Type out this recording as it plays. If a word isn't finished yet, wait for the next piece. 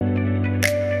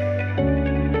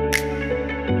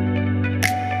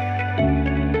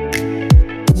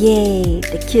Yay,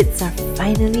 the kids are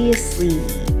finally asleep.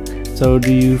 So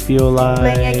do you feel like...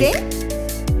 Playing a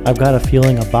game? I've got a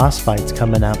feeling a boss fight's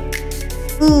coming up.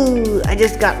 Ooh, I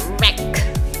just got wrecked.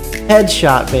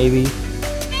 Headshot, baby.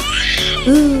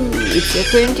 Ooh, it's your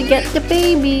turn to get the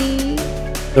baby.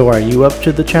 So are you up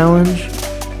to the challenge?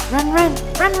 Run, run,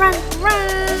 run, run,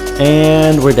 run.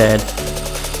 And we're dead.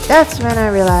 That's when I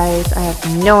realized I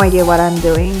have no idea what I'm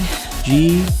doing.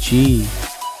 GG.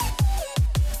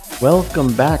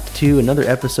 Welcome back to another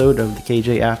episode of the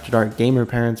KJ After Dark Gamer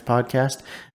Parents Podcast.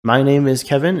 My name is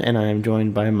Kevin, and I am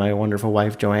joined by my wonderful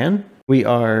wife, Joanne. We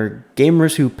are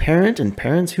gamers who parent and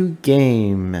parents who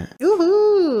game.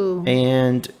 Woohoo!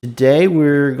 And today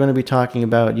we're going to be talking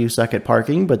about You Suck at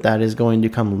Parking, but that is going to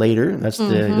come later. That's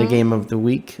the game of the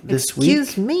week this week.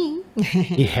 Excuse me.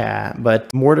 Yeah,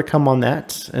 but more to come on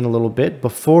that in a little bit.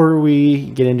 Before we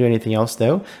get into anything else,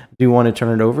 though, I do want to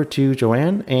turn it over to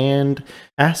Joanne and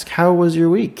ask, how was your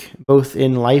week, both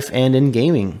in life and in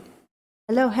gaming?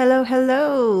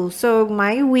 Hello. So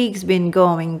my week's been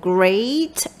going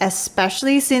great,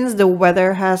 especially since the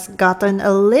weather has gotten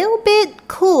a little bit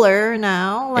cooler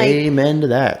now. Amen to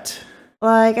that.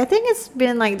 I think it's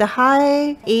been like the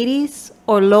high 80s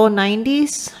or low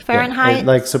 90s Fahrenheit.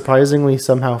 Yeah, it, surprisingly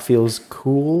somehow feels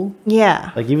cool.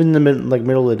 Yeah. Even in the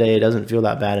middle of the day, it doesn't feel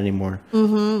that bad anymore.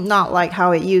 Not like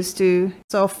how it used to.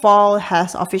 So fall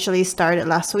has officially started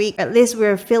last week. At least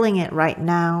we're feeling it right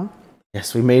now.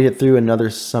 Yes, we made it through another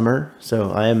summer,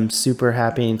 so I am super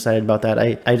happy and excited about that.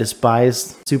 I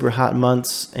despise super hot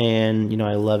months, and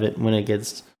I love it when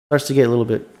it starts to get a little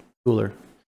bit cooler.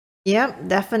 Yep,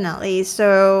 definitely.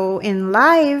 So in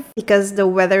life, because the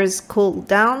weather's cooled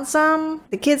down some,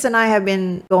 the kids and I have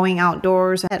been going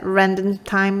outdoors at random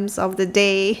times of the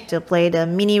day to play the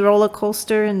mini roller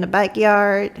coaster in the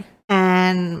backyard.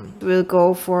 And we'll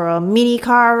go for a mini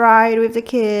car ride with the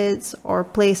kids or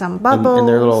play some bubbles. In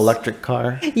their little electric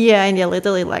car. Yeah, in their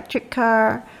little electric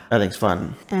car. That thing's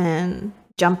fun. And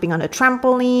jumping on a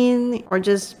trampoline or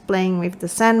just playing with the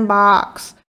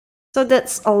sandbox. So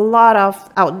that's a lot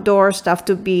of outdoor stuff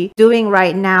to be doing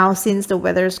right now since the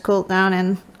weather's cooled down.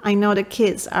 And I know the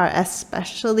kids are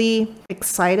especially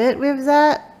excited with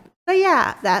that. So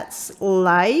yeah, that's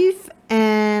life.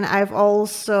 And I've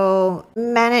also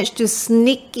managed to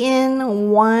sneak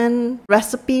in one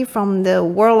recipe from the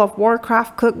World of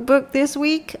Warcraft cookbook this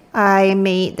week. I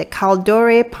made the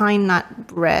Caldore pine nut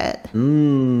bread.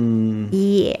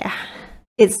 Yeah.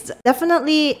 It's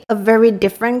definitely a very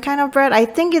different kind of bread. I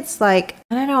think it's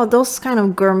those kind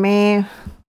of gourmet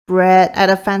bread at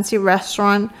a fancy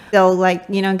restaurant.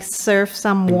 They'll serve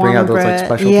some warm bread.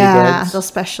 Specialty breads. Those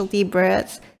specialty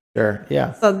breads. Sure,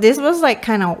 yeah. So this was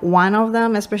kind of one of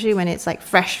them, especially when it's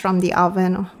fresh from the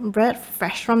oven. Bread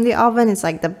fresh from the oven is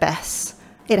the best.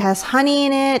 It has honey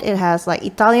in it. It has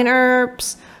Italian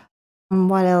herbs. And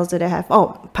what else did it have?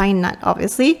 Oh, pine nut,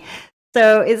 obviously.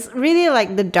 So it's really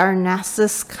the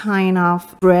Darnassus kind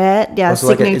of bread. Their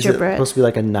signature bread. Is it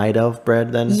supposed to be a night elf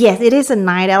bread then? Yes, it is a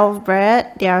night elf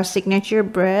bread. Their signature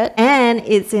bread. And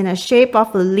it's in a shape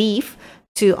of a leaf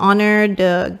to honor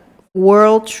the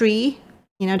world tree.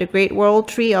 The great world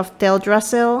tree of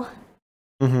Teldrassil.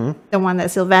 The one that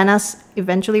Sylvanas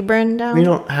eventually burned down. We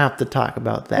don't have to talk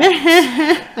about that.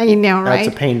 I know, right?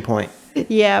 That's a pain point.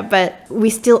 Yeah, but we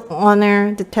still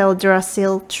honor the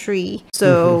Teldrassil tree.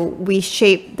 So we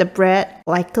shape the bread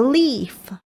like a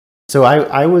leaf. So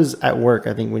I was at work,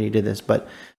 I think, when you did this, but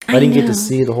I didn't get to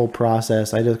see the whole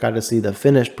process. I just got to see the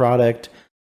finished product.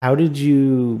 How did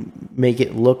you make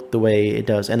it look the way it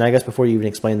does? And I guess before you even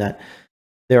explain that,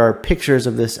 there are pictures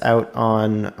of this out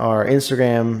on our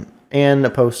Instagram and a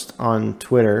post on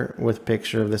Twitter with a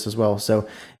picture of this as well. So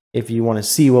if you want to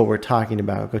see what we're talking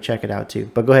about, go check it out too.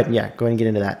 But go ahead and get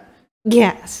into that.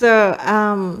 Yeah,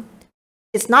 so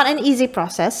it's not an easy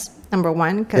process, number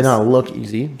one. It did not look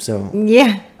easy, so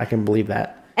yeah, I can believe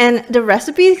that. And the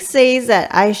recipe says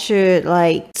that I should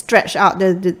stretch out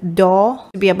the dough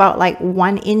to be about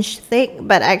 1 inch thick.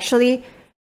 But actually,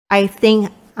 I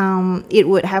think it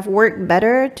would have worked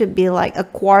better to be a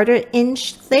 1/4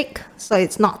 inch thick, so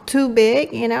it's not too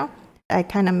big. I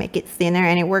kind of make it thinner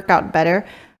and it worked out better.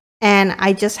 And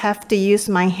I just have to use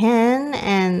my hand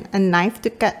and a knife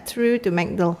to cut through to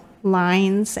make the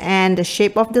lines and the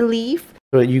shape of the leaf.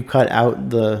 So you cut out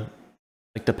the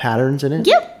patterns in it?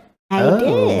 Yep, I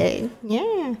did.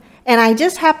 Yeah. And I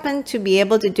just happened to be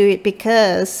able to do it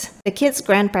because the kids'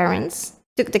 grandparents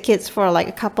took the kids for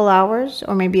a couple hours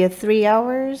or maybe 3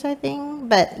 hours, I think.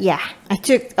 But yeah, I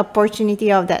took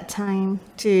opportunity of that time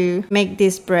to make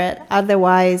this bread.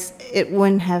 Otherwise, it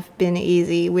wouldn't have been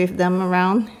easy with them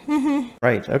around.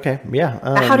 Right. Okay. Yeah.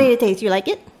 How did it taste? You like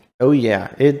it? Oh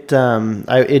yeah, it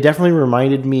definitely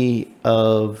reminded me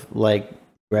of like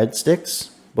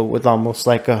breadsticks, but with almost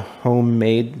like a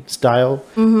homemade style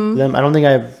to them. I don't think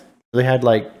I've really had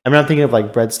like, I'm not thinking of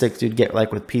like breadsticks you'd get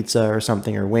like with pizza or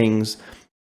something or wings.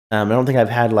 I don't think I've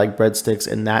had like breadsticks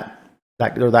in that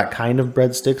kind of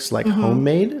breadsticks like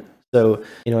homemade. So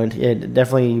it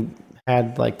definitely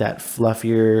had like that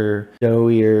fluffier,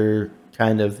 doughier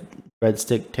kind of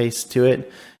breadstick taste to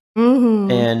it.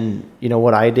 And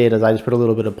what I did is I just put a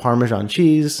little bit of Parmesan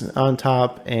cheese on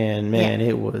top, and man,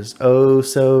 it was oh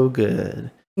so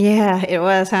good. Yeah, it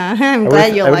was, huh? I'm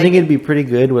glad you I would like think it. it'd be pretty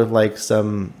good with like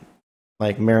some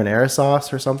like marinara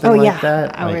sauce or something like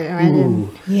that. I would Like, imagine. ooh.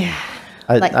 Yeah.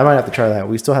 I might have to try that.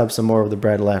 We still have some more of the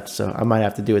bread left, so I might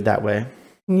have to do it that way.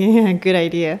 Yeah, good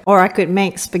idea. Or I could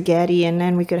make spaghetti and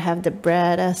then we could have the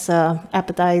bread as a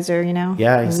appetizer,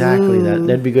 Yeah, exactly. Ooh.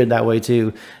 That'd be good that way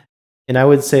too. And I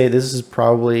would say this is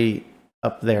probably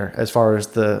up there as far as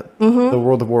the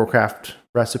World of Warcraft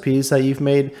recipes that you've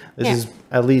made. This is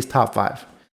at least top 5.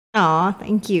 Aw,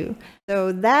 thank you.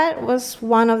 So that was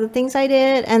one of the things I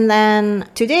did. And then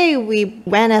today we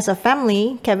went as a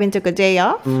family. Kevin took a day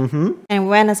off and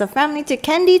went as a family to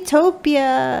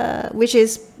Candytopia, which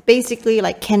is basically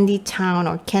like Candy Town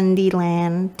or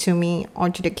Candyland to me, or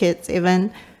to the kids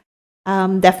even.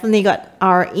 Definitely got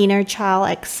our inner child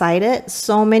excited.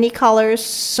 So many colors,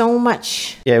 so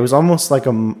much. Yeah, it was almost like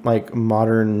a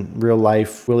modern real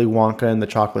life Willy Wonka and the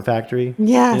Chocolate Factory.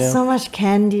 Yeah, so much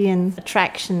candy and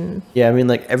attraction. Yeah, I mean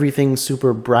like everything's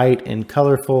super bright and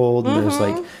colorful. And there's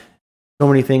like so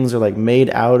many things are like made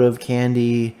out of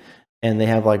candy, and they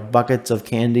have like buckets of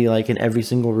candy like in every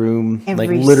single room. Like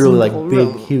literally like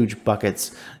big huge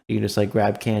buckets. You can just like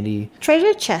grab candy.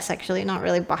 Treasure chest, actually, not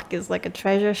really buckets, like a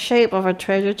treasure shape of a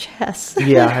treasure chest.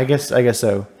 Yeah, I guess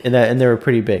so. And they were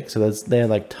pretty big, so they had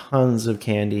like tons of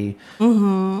candy.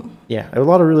 Yeah, a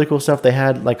lot of really cool stuff. They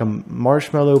had like a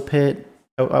marshmallow pit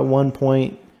at one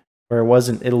point where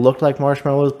it looked like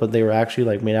marshmallows, but they were actually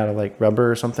like made out of like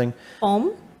rubber or something.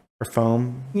 Foam.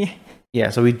 Yeah.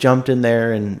 So we jumped in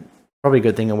there, and probably a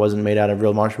good thing it wasn't made out of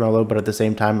real marshmallow, but at the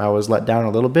same time I was let down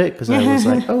a little bit because I was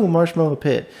like, oh, marshmallow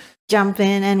pit. Jump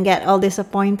in and get all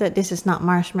disappointed. This is not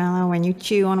marshmallow when you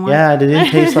chew on one. Yeah, it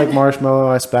didn't taste like marshmallow.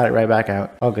 I spat it right back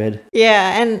out. All good.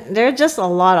 Yeah, and there are just a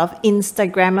lot of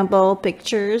Instagrammable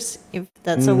pictures, if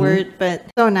that's a word, but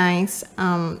so nice.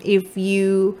 If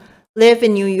you live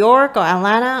in New York or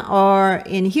Atlanta or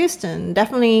in Houston,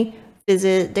 definitely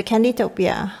visit the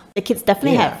Candytopia. The kids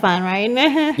definitely had fun,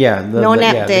 right? Yeah, no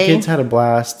nap day. The kids had a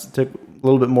blast. Took a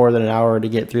little bit more than an hour to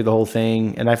get through the whole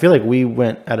thing, and I feel like we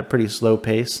went at a pretty slow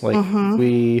pace. Like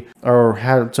we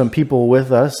had some people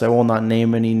with us. I will not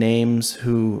name any names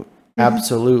who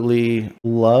absolutely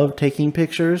love taking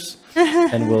pictures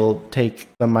and will take,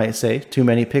 some might say, too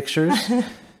many pictures.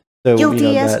 So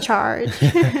guilty as charged.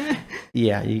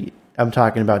 Yeah. I'm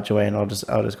talking about Joanne. I'll just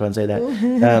go ahead and say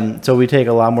that. So we take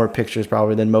a lot more pictures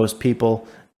probably than most people.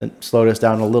 It slowed us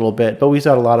down a little bit, but we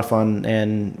still had a lot of fun,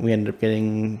 and we ended up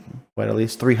getting at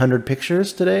least 300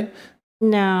 pictures today.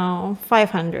 No,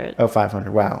 500. Oh,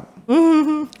 500. Wow.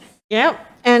 Yep.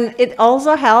 And it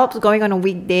also helps going on a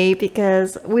weekday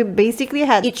because we basically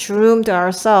had each room to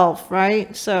ourselves,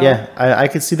 right? So yeah, I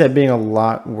could see that being a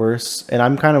lot worse. And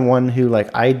I'm kind of one who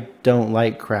I don't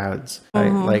like crowds.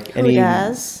 Like any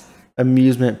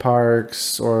amusement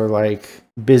parks or like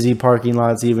busy parking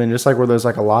lots, even just like where there's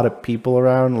like a lot of people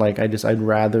around. I'd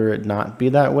rather it not be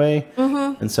that way.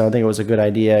 And so I think it was a good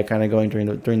idea kind of going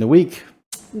during the week.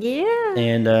 Yeah.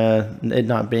 And it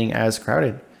not being as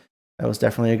crowded. That was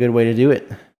definitely a good way to do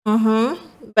it.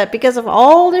 But because of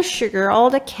all the sugar, all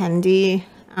the candy,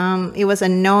 it was a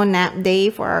no nap day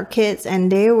for our kids,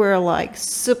 and they were like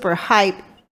super hyped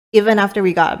even after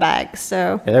we got back.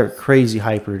 So yeah, they were crazy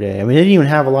hyper day. I mean, they didn't even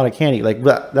have a lot of candy. Like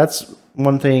that's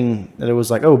one thing that it was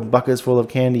like, oh, buckets full of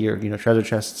candy, or treasure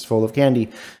chests full of candy,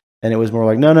 and it was more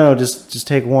like, no, just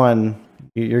take one.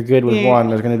 You're good with one.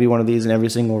 There's going to be one of these in every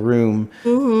single room,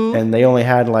 and they only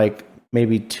had like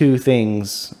maybe 2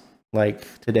 things.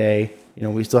 Like today,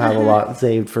 we still have a lot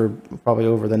saved for probably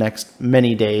over the next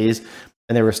many days,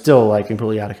 and they were still like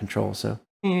completely out of control. So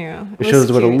yeah, it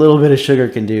shows what a little bit of sugar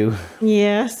can do.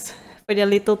 Yes, for their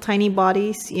little tiny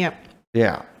bodies. Yep.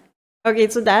 Yeah. Okay,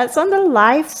 so that's on the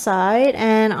live side,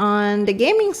 and on the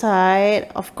gaming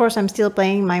side, of course, I'm still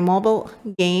playing my mobile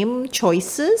game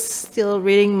choices, still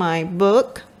reading my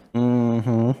book,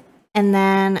 and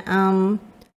then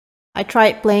I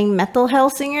tried playing Metal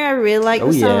Hellsinger. I really like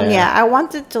the song. Yeah, I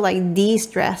wanted to like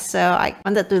de-stress, so I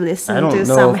wanted to listen to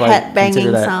some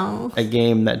head-banging song. A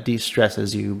game that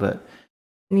de-stresses you, but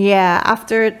yeah,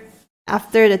 after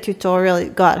after the tutorial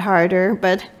it got harder,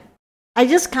 but I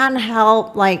just can't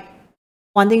help like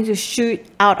wanting to shoot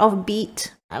out of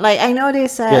beat. Like I know they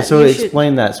said Yeah, so you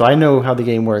explain that. So I know how the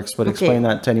game works, but Okay. explain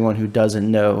that to anyone who doesn't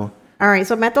know. All right,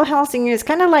 so Metal Hellsinger is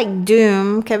kind of like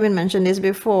Doom. Kevin mentioned this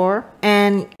before,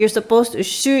 and you're supposed to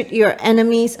shoot your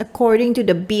enemies according to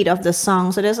the beat of the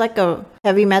song. So there's like a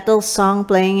heavy metal song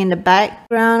playing in the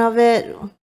background of it,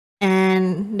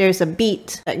 and there's a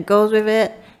beat that goes with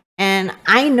it. And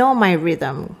I know my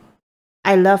rhythm.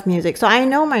 I love music, so I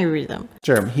know my rhythm.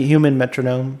 Sure, human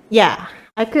metronome. Yeah,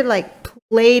 I could like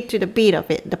play to the beat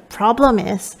of it. The problem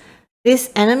is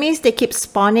these enemies, they keep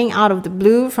spawning out of the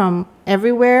blue from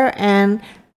everywhere, and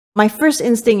my first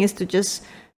instinct is to just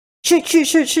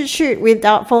shoot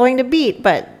without following the beat,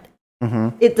 but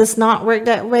it does not work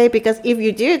that way, because if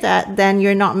you do that, then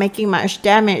you're not making much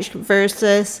damage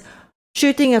versus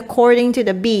shooting according to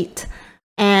the beat.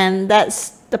 And that's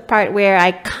the part where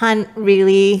I can't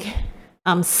really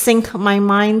sync my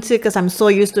mind to, because I'm so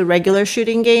used to regular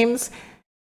shooting games.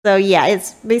 So yeah,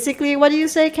 it's basically, what do you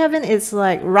say, Kevin? It's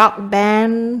like Rock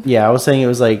Band. Yeah, I was saying it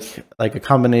was like a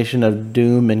combination of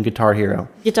Doom and Guitar Hero.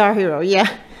 Guitar Hero, yeah.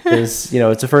 Is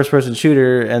it's a first person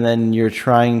shooter, and then you're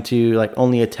trying to like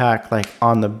only attack like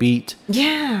on the beat.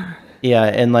 Yeah. Yeah,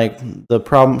 and like the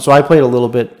problem. So I played a little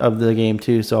bit of the game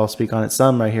too, so I'll speak on it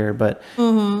some right here. But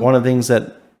one of the things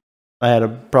that I had a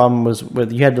problem was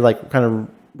with, you had to like kind of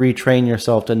retrain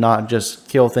yourself to not just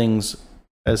kill things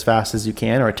as fast as you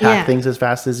can or attack things as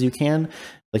fast as you can.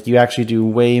 Like you actually do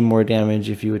way more damage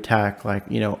if you attack like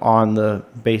on the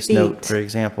bass note, for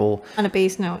example. On a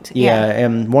bass note. Yeah,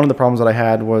 and one of the problems that I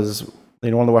had was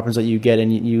one of the weapons that you get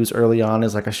and you use early on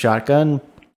is like a shotgun,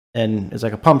 and it's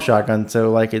like a pump shotgun, so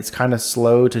like it's kind of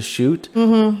slow to shoot,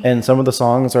 and some of the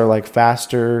songs are like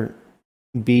faster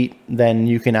beat than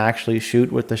you can actually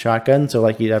shoot with the shotgun, so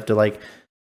like you'd have to like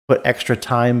put extra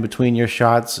time between your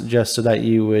shots just so that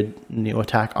you would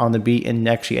attack on the beat and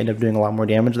actually end up doing a lot more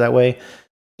damage that way.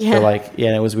 Yeah. So like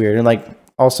it was weird. And like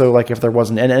also like if there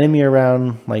wasn't an enemy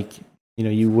around, like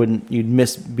you'd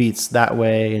miss beats that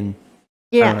way. And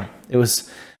I don't know. It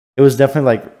was definitely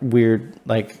like weird.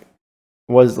 Like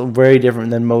was very different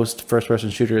than most first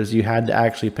person shooters. You had to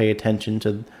actually pay attention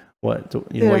to what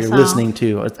you're listening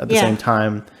to at the same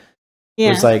time. It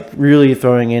was like really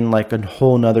throwing in like a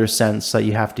whole nother sense that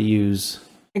you have to use.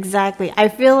 Exactly. I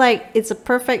feel like it's a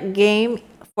perfect game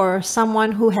for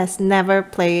someone who has never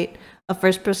played a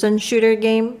first-person shooter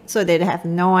game, so they have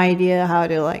no idea how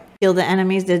to like kill the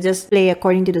enemies. They just play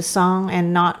according to the song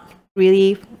and not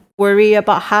really worry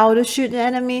about how to shoot the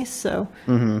enemies. So,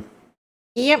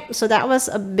 yep. So that was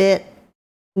a bit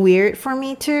weird for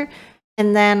me too.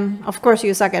 And then, of course,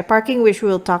 you suck at parking, which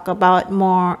we'll talk about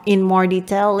in more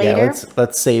detail later. Yeah,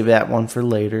 let's save that one for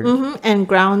later. And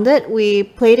Grounded, we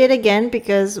played it again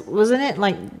because wasn't it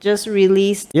like just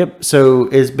released? Yep. So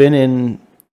it's been in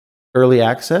early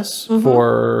access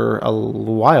for a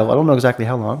while. I don't know exactly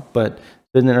how long, but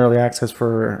it's been in early access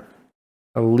for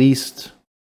at least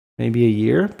maybe a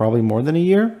year, probably more than a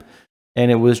year. And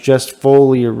it was just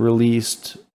fully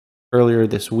released earlier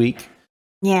this week.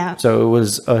 Yeah. So it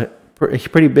was a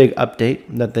pretty big update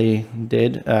that they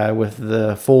did with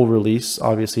the full release.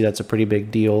 Obviously, that's a pretty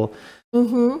big deal.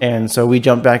 And so we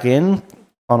jumped back in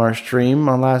on our stream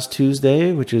on last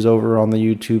Tuesday, which is over on the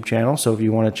YouTube channel. So if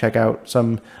you want to check out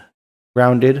some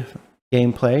Grounded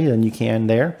gameplay, then you can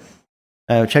there.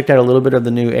 Checked out a little bit of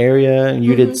the new area.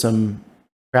 You did some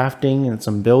crafting and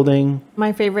some building.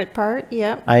 My favorite part,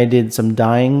 yep. I did some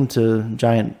dying to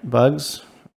giant bugs.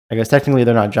 I guess technically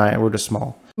they're not giant, we're just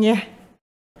small. Yeah.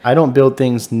 I don't build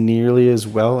things nearly as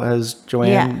well as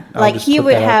Joanne. Yeah, like he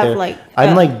would have like...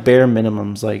 I'm like bare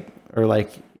minimums,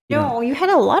 No, you had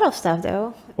a lot of stuff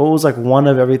though. Well, it was like one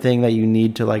of everything that you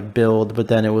need to like build, but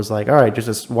then it was like, all right, just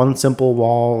this one simple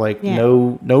wall, like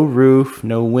no roof,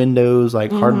 no windows,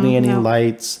 like hardly any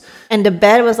lights. And the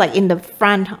bed was like in the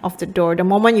front of the door. The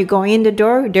moment you go in the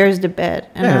door, there's the bed.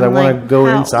 And I want to go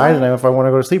inside, and if I want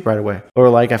to go to sleep right away, or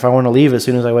like if I want to leave as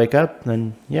soon as I wake up,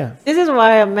 then yeah. This is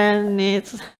why a man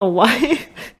needs a wife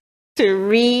to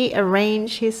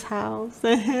rearrange his house.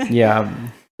 Yeah.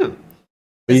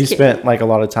 But you spent like a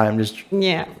lot of time just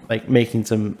like making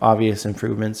some obvious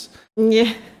improvements.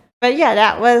 Yeah. But yeah,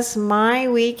 that was my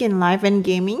week in life and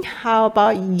gaming. How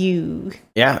about you?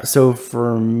 Yeah, so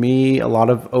for me, a lot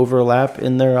of overlap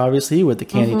in there, obviously, with the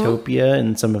Candytopia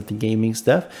and some of the gaming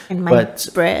stuff. And my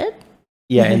bread?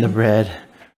 Yeah, and the bread.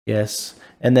 Yes.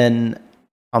 And then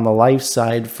on the life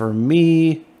side for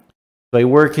me, so I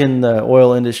work in the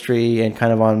oil industry and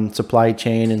kind of on supply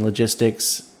chain and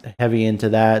logistics, heavy into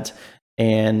that.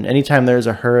 And anytime there's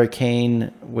a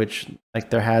hurricane, which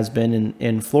like there has been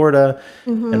in Florida,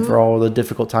 and for all the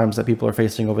difficult times that people are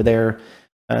facing over there,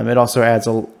 it also adds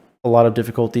a lot of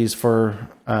difficulties for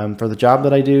the job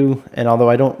that I do. And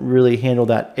although I don't really handle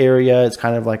that area, it's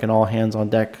kind of like an all hands on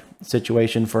deck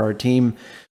situation for our team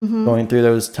going through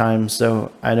those times.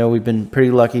 So I know we've been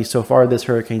pretty lucky so far this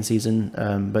hurricane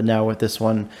season, but now with this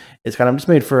one, it's kind of just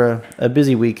made for a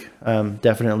busy week.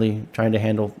 Definitely trying to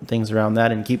handle things around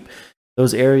that and keep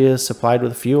those areas supplied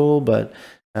with fuel. But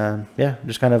yeah,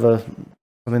 just kind of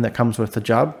something that comes with the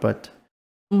job, but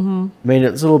made it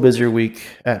a little busier week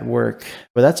at work.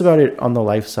 But that's about it on the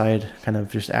life side, kind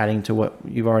of just adding to what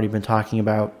you've already been talking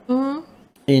about.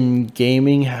 In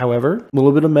gaming, however, a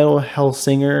little bit of Metal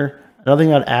Hellsinger. Another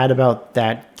thing I'd add about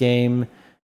that game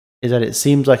is that it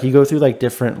seems like you go through like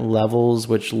different levels,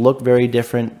 which look very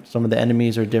different. Some of the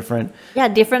enemies are different. Yeah,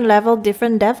 different level,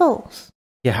 different devils.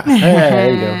 Yeah,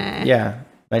 there you go. Yeah,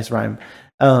 nice rhyme.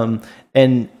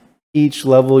 And each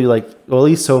level, well, at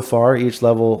least so far, each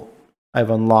level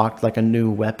I've unlocked like a new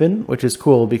weapon, which is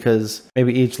cool because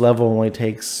maybe each level only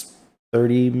takes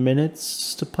 30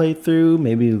 minutes to play through,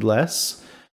 maybe less.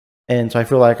 And so I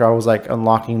feel like I was like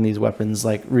unlocking these weapons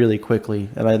like really quickly.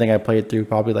 And I think I played through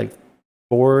probably like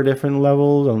 4 different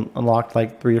levels and unlocked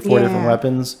like 3 or 4 different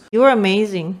weapons. You were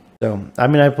amazing. So, I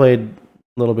mean, I played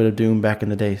a little bit of Doom back in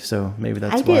the day, so maybe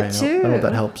that's why. Did too. I don't know if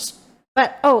that helps.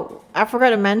 But, I forgot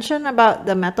to mention about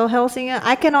the Metal Hellsinger.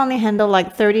 I can only handle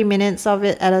like 30 minutes of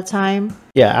it at a time.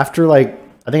 Yeah, after like,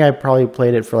 I think I probably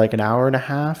played it for like an hour and a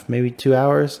half, maybe 2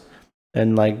 hours.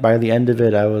 And like by the end of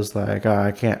it, I was like,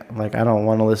 I can't, like, I don't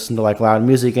want to listen to like loud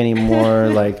music anymore.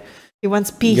 Like, he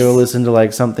wants peace. Go listen to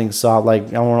like something soft.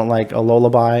 Like, I want like a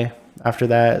lullaby after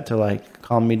that to like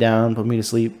calm me down, put me to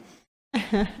sleep.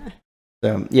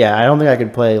 So yeah, I don't think I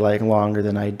could play like longer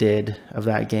than I did of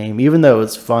that game, even though it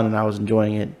was fun and I was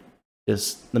enjoying it.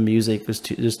 Just the music was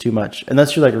just too much.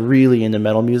 Unless you're like really into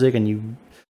metal music and you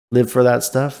live for that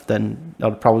stuff, then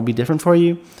that'll probably be different for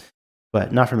you.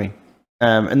 But not for me.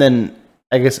 And then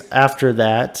I guess after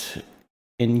that,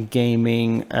 in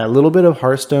gaming, a little bit of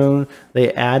Hearthstone.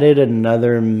 They added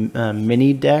another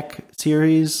mini deck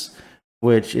series,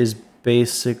 which is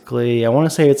basically, I want to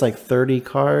say it's like 30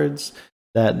 cards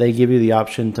that they give you the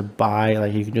option to buy.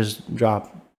 Like you can just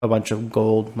drop a bunch of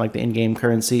gold, like the in-game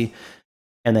currency,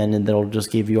 and then they'll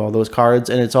just give you all those cards.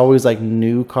 And it's always like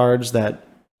new cards that,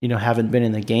 haven't been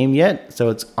in the game yet. So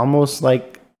it's almost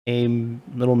like a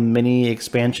little mini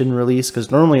expansion release, because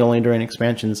normally only during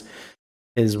expansions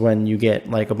is when you get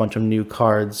like a bunch of new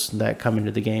cards that come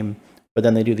into the game. But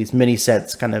then they do these mini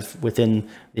sets kind of within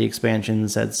the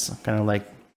expansions. That's kind of like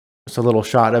just a little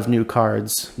shot of new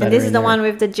cards. And this is the one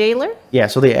with the jailer? Yeah,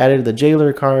 so they added the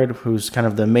jailer card, who's kind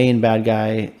of the main bad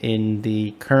guy in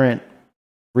the current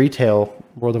retail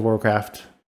World of Warcraft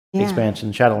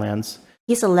expansion, Shadowlands.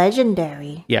 He's a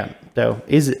legendary. Yeah, so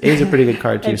is a pretty good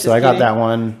card too. So I got that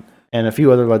one and a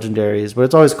few other legendaries. But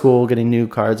it's always cool getting new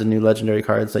cards and new legendary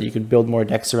cards that you can build more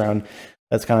decks around.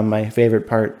 That's kind of my favorite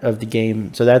part of the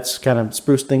game. So that's kind of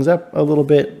spruced things up a little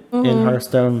bit in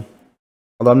Hearthstone.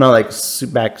 Although I'm not like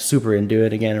back super into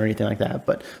it again or anything like that,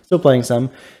 but still playing some.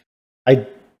 I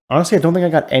honestly don't think I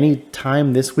got any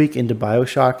time this week into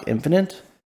BioShock Infinite,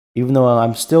 even though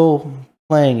I'm still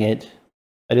playing it.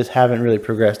 I just haven't really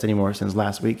progressed anymore since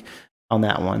last week on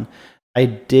that one. I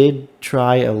did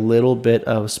try a little bit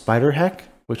of Spiderheck,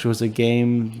 which was a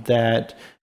game that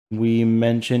we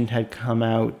mentioned had come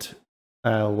out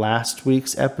last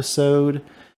week's episode.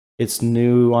 It's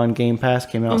new on Game Pass,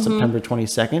 came out September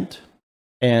 22nd.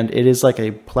 And it is like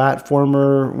a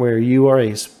platformer where you are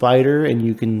a spider and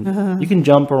you can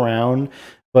jump around,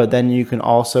 but then you can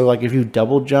also, like, if you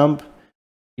double jump,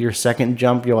 your second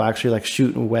jump, you'll actually like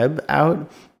shoot a web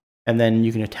out, and then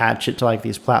you can attach it to like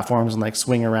these platforms and like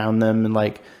swing around them, and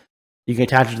like you can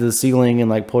attach it to the ceiling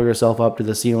and like pull yourself up to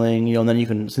the ceiling, and then you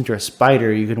can, since you're a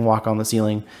spider, you can walk on the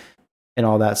ceiling and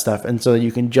all that stuff. And so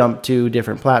you can jump to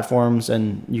different platforms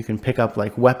and you can pick up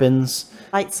like weapons.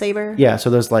 Lightsaber. Yeah, so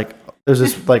there's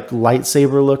this like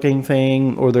lightsaber looking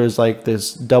thing, or there's like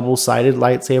this double-sided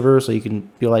lightsaber, so you can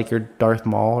feel like you're Darth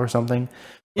Maul or something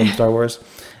from Star Wars.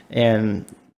 And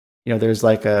there's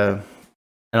like I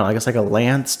guess like a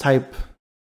lance type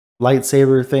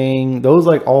lightsaber thing. Those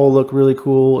like all look really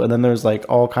cool. And then there's like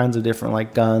all kinds of different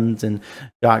like guns and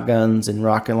shotguns and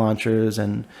rocket launchers,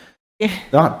 and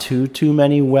not too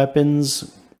many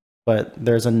weapons, but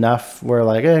there's enough where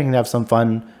like I can have some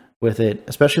fun with it.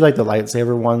 Especially like the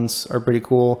lightsaber ones are pretty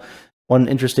cool. One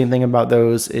interesting thing about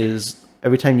those is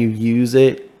every time you use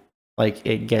it, like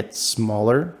it gets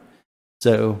smaller.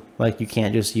 So like you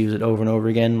can't just use it over and over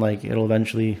again. Like it'll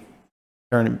eventually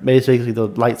basically the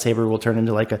lightsaber will turn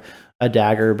into like a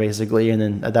dagger, basically, and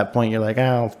then at that point you're like,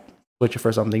 I'll switch it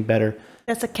for something better.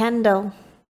 That's a candle.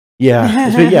 Yeah,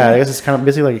 I guess it's kind of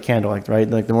basically like a candle, like, right?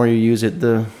 Like the more you use it,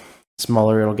 the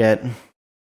smaller it'll get.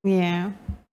 Yeah.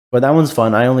 But that one's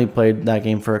fun. I only played that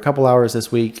game for a couple hours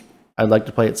this week. I'd like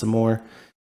to play it some more.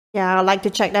 Yeah, I'd like to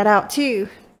check that out too.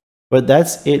 But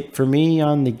that's it for me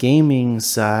on the gaming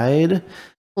side.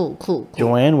 Cool.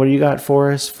 Joanne, what do you got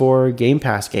for us for Game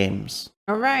Pass games?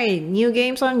 All right, new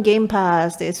games on Game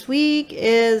Pass this week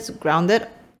is Grounded,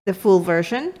 the full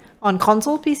version, on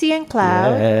console, PC, and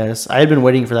cloud. Yes, I had been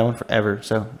waiting for that one forever,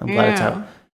 so I'm glad it's out.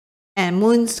 And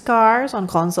Moonscars on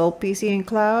console, PC, and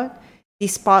cloud. The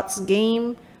Spots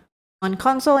game on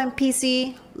console and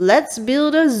PC. Let's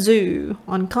Build a Zoo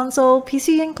on console,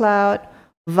 PC, and cloud.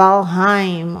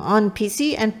 Valheim on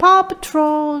PC, and Paw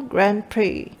Patrol Grand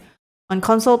Prix on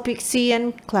console, PC,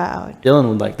 and cloud. Dylan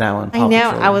would like that one. I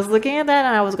know. I was looking at that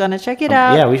and I was gonna check it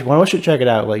out. Yeah, we should check it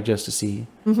out, like, just to see.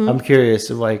 I'm curious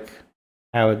of like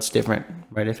how it's different,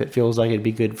 right? If it feels like it'd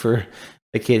be good for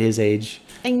a kid his age.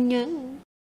 I know.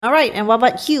 All right, and what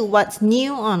about you? What's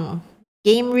new on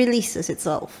game releases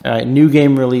itself? All right, new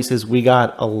game releases. We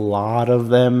got a lot of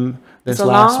them this It's a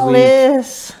last long week.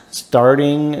 list.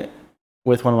 Starting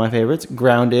with one of my favorites,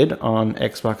 Grounded on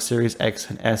Xbox Series X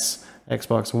and S,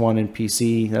 Xbox One, and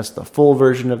PC. That's the full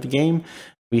version of the game.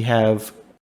 We have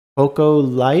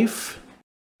Hokko Life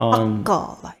on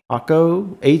Hokko,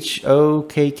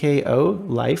 Hokko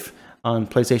Life on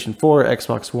PlayStation 4,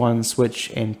 Xbox One,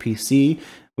 Switch, and PC.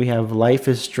 We have Life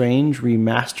is Strange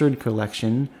Remastered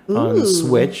Collection on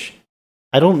Switch.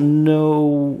 I don't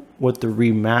know what the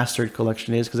Remastered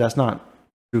Collection is because that's not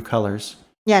True Colors.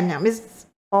 Yeah, no, it's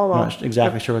all I'm not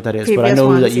exactly sure what that is, but I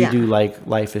know that you do like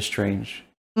Life is Strange.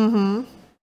 Mm-hmm.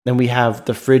 Then we have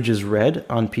The Fridge is Red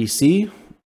on PC,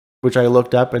 which I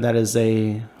looked up, and that is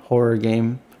a horror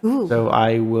game. Ooh. So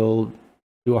I will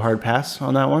do a hard pass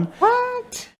on that one.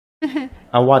 What?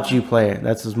 I'll watch you play it.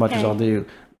 That's as much as I'll do.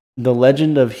 The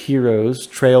Legend of Heroes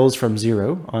Trails from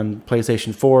Zero on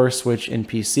PlayStation 4, Switch, and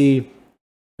PC.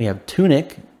 We have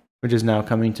Tunic, which is now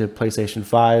coming to PlayStation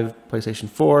 5, PlayStation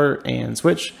 4, and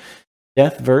Switch.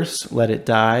 Deathverse Let It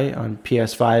Die on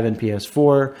PS5 and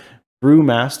PS4.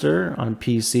 Brewmaster on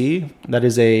PC. That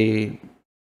is a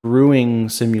brewing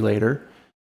simulator,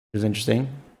 which is interesting.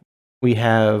 We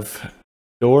have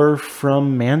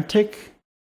Dorfromantik.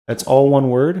 That's all one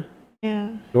word.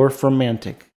 Yeah.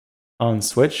 Dorfromantik on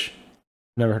Switch.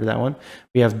 Never heard of that one.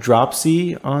 We have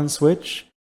Dropsy on Switch.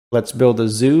 Let's Build a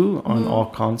Zoo on all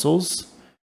consoles,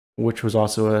 which was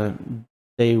also a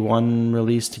day one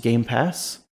release to Game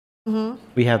Pass.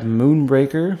 We have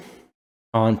Moonbreaker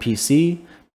on PC.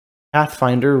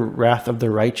 Pathfinder Wrath of the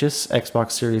Righteous,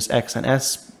 Xbox Series X and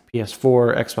S,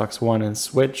 PS4, Xbox One, and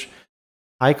Switch.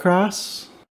 Picross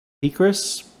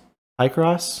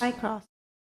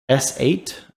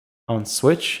S8 on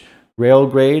Switch.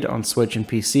 Railgrade on Switch and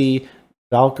PC.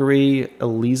 Valkyrie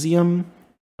Elysium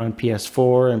on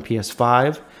PS4 and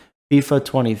PS5. FIFA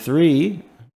 23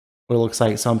 will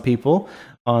excite some people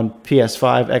on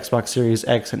PS5, Xbox Series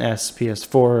X and S,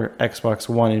 PS4, Xbox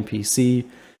One, and PC.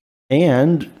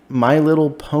 And My Little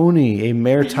Pony, a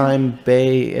Maritime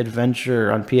Bay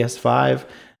adventure on PS5.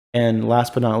 And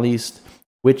last but not least,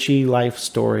 Witchy Life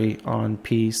Story on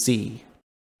PC.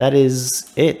 That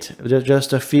is it.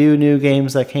 Just a few new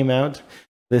games that came out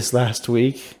this last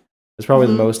week. It's probably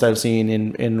the most I've seen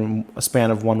in a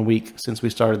span of 1 week since we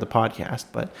started the podcast.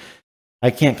 But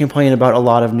I can't complain about a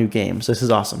lot of new games. This is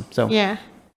awesome. So yeah.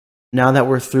 Now that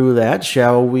we're through that,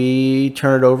 shall we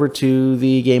turn it over to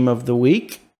the game of the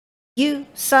week? You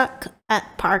suck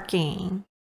at parking.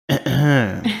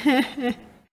 Yes.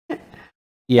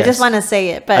 I just want to say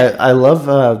it, but I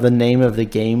love the name of the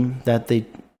game that they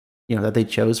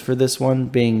chose for this one,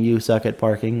 being You Suck at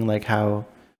Parking. Like how,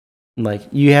 like,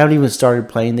 you haven't even started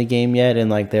playing the game yet, and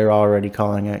like they're already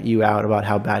calling you out about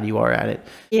how bad you are at it.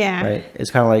 Yeah, right.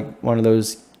 It's kind of like one of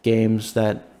those games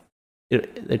that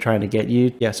they're trying to get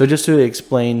you. Yeah. So just to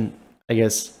explain, I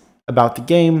guess, about the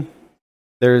game.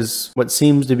 There's what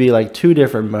seems to be like two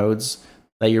different modes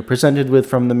that you're presented with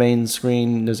from the main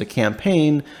screen. There's a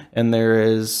campaign and there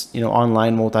is,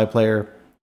 online multiplayer.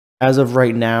 As of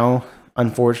right now,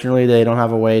 unfortunately, they don't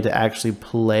have a way to actually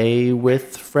play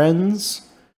with friends.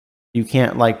 You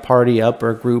can't like party up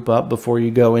or group up before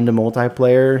you go into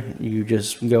multiplayer. You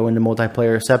just go into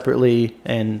multiplayer separately.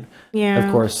 And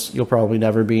of course, you'll probably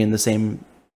never be in the same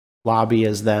lobby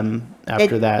as them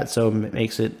after that. So it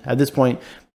makes it, at this point,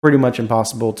 pretty much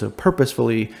impossible to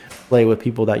purposefully play with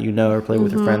people that you know or play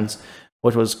with your friends,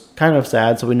 which was kind of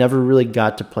sad. So we never really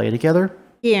got to play together.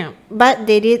 Yeah, but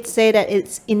they did say that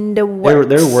it's in the They're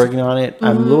works. working on it.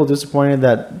 I'm a little disappointed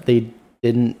that they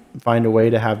didn't find a way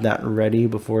to have that ready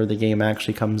before the game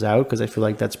actually comes out, because I feel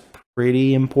like that's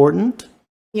pretty important.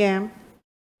 Yeah.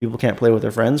 People can't play with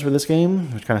their friends for this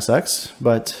game, which kind of sucks.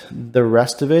 But the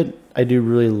rest of it, I do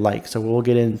really like. So we'll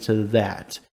get into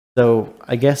that. So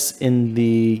I guess start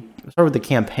with the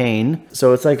campaign.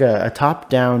 So it's like a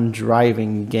top-down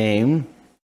driving game.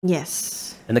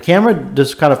 Yes. And the camera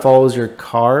just kind of follows your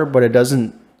car, but it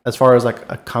doesn't, as far as like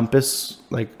a compass,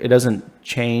 like it doesn't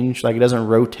change, like it doesn't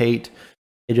rotate.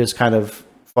 It just kind of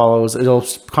follows. It'll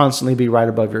constantly be right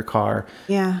above your car.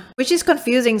 Yeah. Which is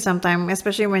confusing sometimes,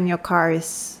 especially when your car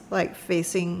is like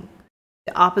facing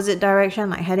the opposite direction,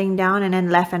 like heading down, and then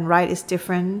left and right is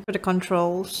different for the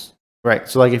controls. Right.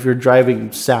 So like if you're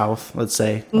driving south, let's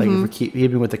say, like if we're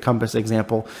keeping with the compass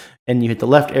example, and you hit the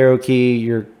left arrow key,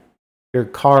 your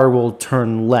car will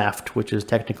turn left, which is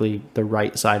technically the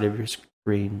right side of your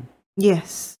screen.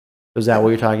 Yes. Is that what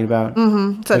you're talking about?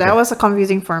 So that was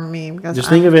confusing for me because just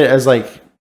think of it as like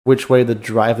which way the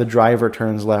driver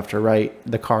turns left or right,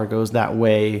 the car goes that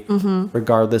way,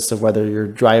 regardless of whether you're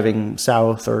driving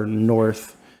south or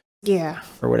north. Yeah.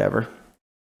 Or whatever.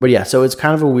 But yeah, so it's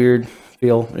kind of a weird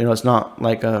feel. You know, it's not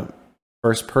like a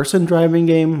first-person driving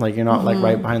game. Like you're not like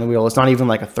right behind the wheel. It's not even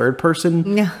like a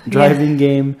third-person driving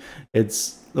game.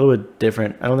 It's a little bit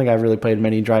different. I don't think I've really played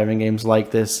many driving games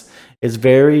like this. It's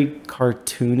very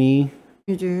cartoony.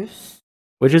 It is.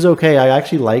 Which is okay. I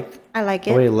actually like it.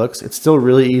 The way it looks. It's still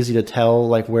really easy to tell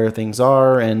like where things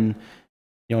are and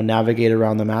navigate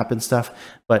around the map and stuff.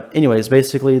 But anyways,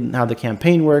 basically how the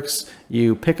campaign works,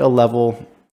 you pick a level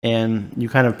and you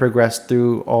kind of progress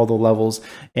through all the levels,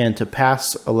 and to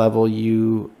pass a level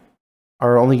you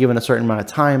are only given a certain amount of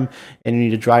time, and you need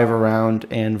to drive around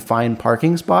and find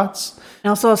parking spots. And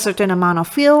also a certain amount of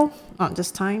fuel, not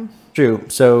just time. True.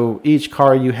 So each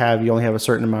car you only have a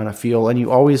certain amount of fuel, and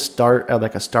you always start at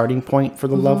like a starting point for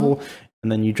the level,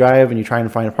 and then you drive and you try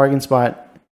and find a parking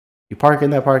spot. You park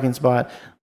in that parking spot,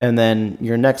 and then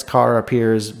your next car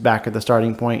appears back at the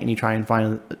starting point, and you try and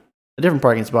find a different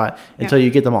parking spot until you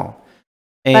get them all.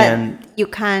 And but you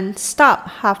can stop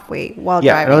halfway while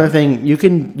Yeah, driving. another thing,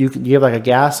 you have like a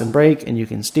gas and brake, and you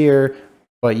can steer,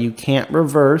 but you can't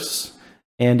reverse.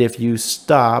 And if you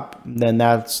stop, then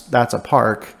that's a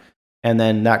park. And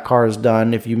then that car is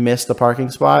done. If you miss the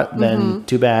parking spot, then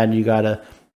too bad. You got to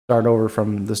start over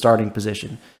from the starting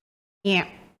position. Yeah.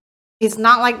 It's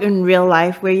not like in real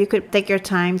life where you could take your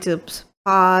time to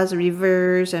pause,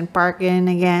 reverse, and park in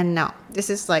again. No.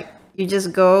 This is like, you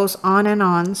just goes on and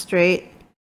on straight.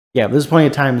 Yeah, there's plenty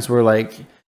of times where like,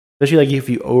 especially like if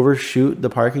you overshoot the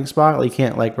parking spot, like you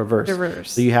can't like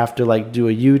reverse. So you have to like do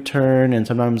a U-turn, and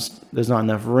sometimes there's not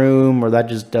enough room, or that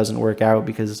just doesn't work out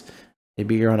because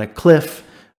maybe you're on a cliff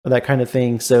or that kind of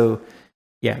thing. So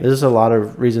yeah, there's a lot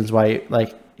of reasons why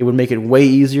like it would make it way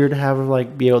easier to have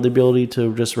like the ability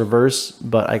to just reverse,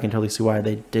 but I can totally see why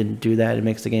they didn't do that. It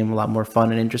makes the game a lot more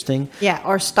fun and interesting. Yeah,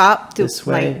 or stop to this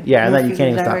way. Like, yeah, and then you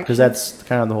can't even stop because that's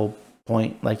kind of the whole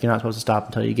point. Like you're not supposed to stop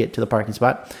until you get to the parking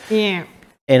spot. Yeah.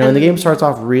 And when the game starts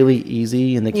off really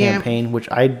easy in the campaign, which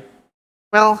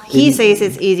he says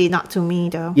it's easy, not to me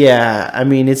though. Yeah, I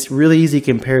mean it's really easy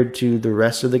compared to the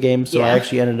rest of the game. So I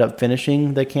actually ended up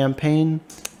finishing the campaign,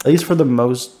 at least for the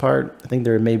most part. I think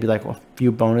there may be like a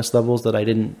few bonus levels that I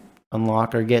didn't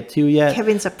unlock or get to yet.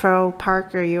 Kevin's a pro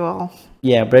Parker, you all.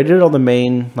 Yeah, but I did all the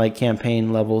main like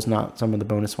campaign levels, not some of the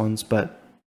bonus ones, but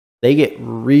they get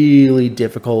really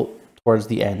difficult towards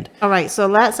the end. All right, so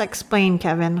let's explain,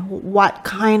 Kevin. What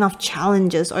kind of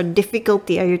challenges or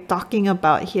difficulty are you talking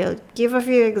about here? Give a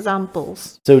few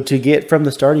examples. So to get from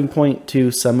the starting point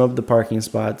to some of the parking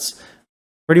spots,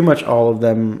 pretty much all of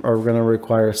them are going to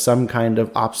require some kind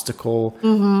of obstacle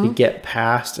to get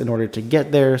past in order to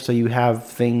get there. So you have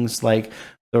things like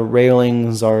the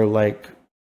railings are like,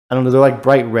 I don't know, they're like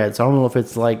bright red. So I don't know if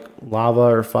it's like lava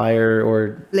or fire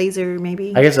or laser,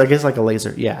 maybe. I guess like a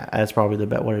laser. Yeah, that's probably the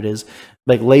bet what it is.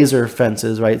 Like laser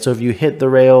fences, right? So if you hit the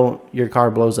rail, your car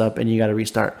blows up and you got to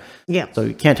restart. Yeah. So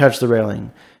you can't touch the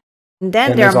railing. And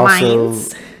then there are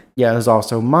mines. Yeah, there's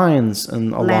also mines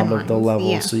in a lot of the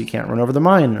levels, so you can't run over the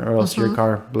mine or else your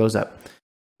car blows up.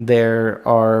 There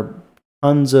are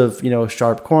tons of,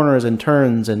 sharp corners and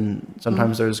turns, and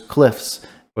sometimes there's cliffs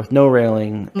with no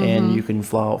railing, and you can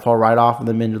fall right off of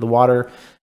them into the water,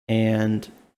 and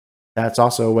that's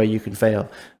also a way you can fail.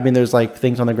 I mean, there's like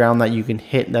things on the ground that you can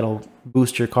hit that'll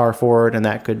boost your car forward, and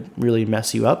that could really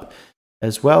mess you up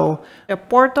as well. There are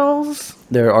portals.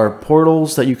 There are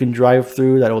portals that you can drive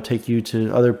through that will take you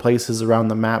to other places around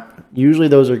the map. Usually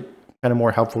those are kind of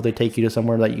more helpful. They take you to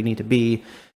somewhere that you need to be.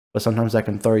 but sometimes that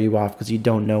can throw you off because you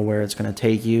don't know where it's going to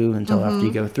take you until after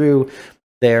you go through.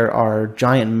 There are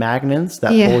giant magnets that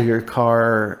pull your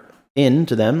car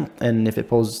into them, and if it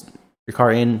pulls your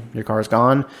car in, your car is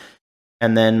gone.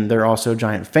 And then there are also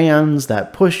giant fans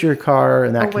that push your car,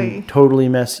 and that can totally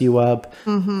mess you up.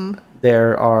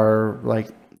 There are like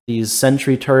these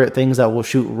sentry turret things that will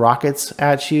shoot rockets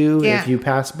at you if you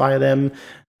pass by them.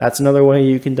 That's another way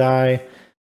you can die.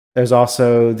 There's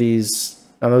also those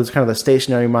kind of the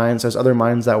stationary mines. There's other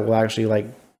mines that will actually like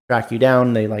track you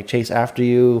down. They like chase after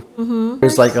you.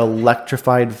 There's like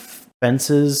electrified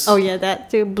fences. Oh yeah, that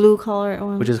too, blue color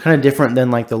one. Which is kind of different than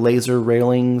like the laser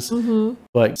railings,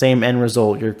 but same end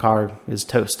result. Your car is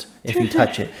toast if you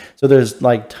touch it. So there's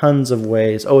like tons of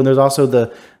ways. Oh, and there's also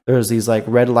there's these like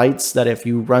red lights that if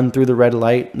you run through the red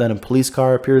light, then a police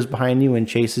car appears behind you and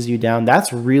chases you down.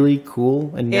 That's really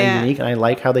cool and unique, and I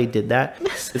like how they did that.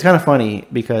 It's kind of funny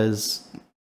because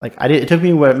like it took me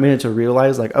a minute to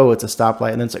realize like, oh, it's a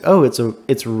stoplight, and then it's like, oh,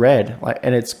 it's red, like,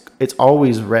 and it's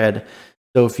always red.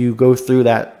 So if you go through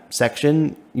that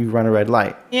section, you run a red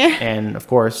light. And of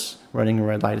course, running a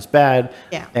red light is bad.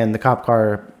 And the cop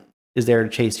car is there to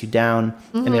chase you down.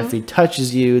 And if he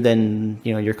touches you, then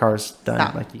your car's done.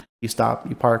 Stop. Like you stop,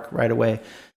 you park right away.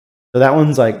 So that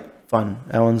one's like fun.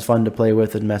 That one's fun to play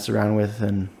with and mess around with.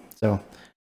 And so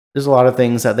there's a lot of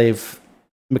things that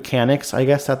mechanics, I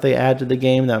guess, that they add to the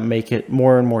game that make it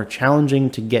more and more challenging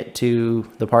to get to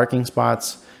the parking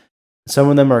spots. Some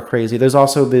of them are crazy. There's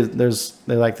also they're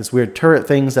like this weird turret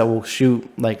things that will shoot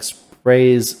like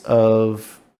sprays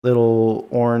of little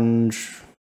orange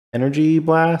energy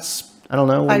blasts. I don't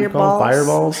know what you call them.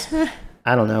 Fireballs.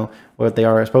 I don't know what they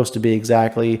are supposed to be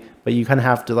exactly, but you kind of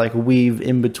have to like weave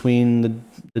in between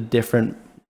the different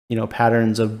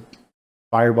patterns of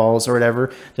fireballs or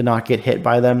whatever to not get hit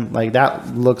by them. Like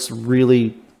that looks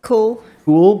really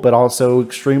cool, but also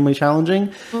extremely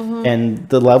challenging. And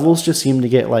the levels just seem to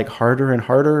get like harder and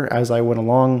harder as I went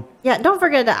along. Yeah, don't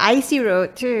forget the icy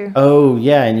road too. Oh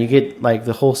yeah, and you get like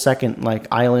the whole second like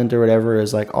island or whatever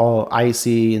is like all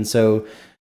icy, and so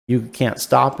you can't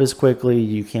stop as quickly,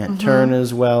 you can't turn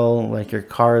as well, like your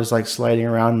car is like sliding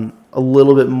around a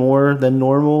little bit more than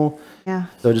normal. Yeah.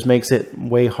 So it just makes it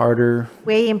way harder.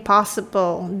 Way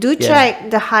impossible. Do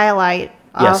check the highlight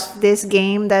of this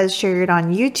game that is shared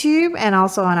on YouTube and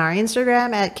also on our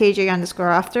Instagram at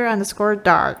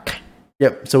KJ_after_dark.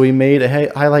 Yep. So we made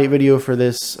a highlight video for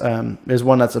this. There's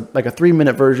one that's like a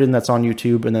 3-minute version that's on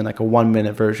YouTube, and then like a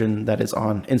 1-minute version that is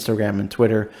on Instagram and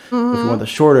Twitter. If you want the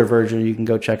shorter version, you can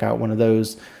go check out one of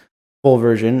those. Full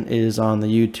version is on the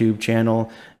YouTube channel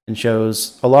and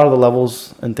shows a lot of the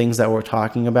levels and things that we're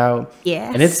talking about.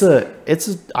 Yes.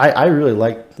 And I really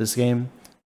like this game.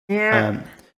 Yeah.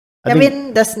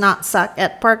 Kevin does not suck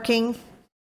at parking.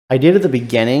 I did at the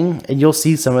beginning, and you'll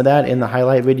see some of that in the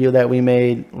highlight video that we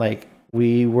made. Like,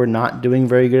 we were not doing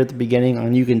very good at the beginning,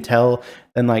 and you can tell.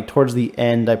 And like towards the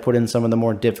end, I put in some of the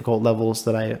more difficult levels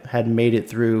that I had made it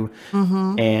through,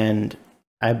 and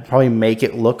I probably make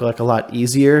it look like a lot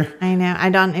easier. I know.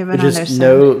 I don't even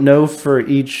understand. No, for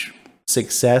each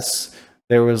success,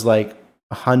 there was like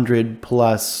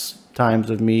 100+ times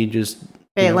of me just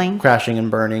failing, crashing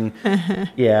and burning.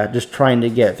 Yeah, just trying to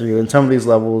get through. And some of these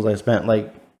levels, I spent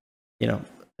like a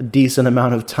decent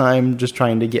amount of time just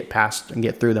trying to get past and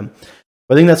get through them.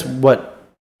 But I think that's what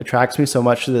attracts me so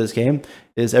much to this game,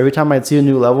 is every time I'd see a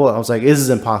new level, I was like, this is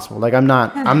impossible. Like, I'm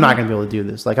not going to be able to do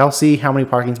this. Like, I'll see how many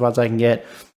parking spots I can get.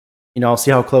 I'll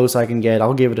see how close I can get.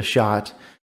 I'll give it a shot,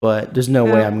 but there's no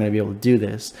way I'm going to be able to do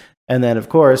this. And then, of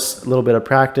course, a little bit of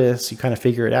practice, you kind of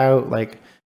figure it out, like,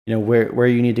 where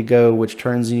you need to go, which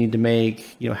turns you need to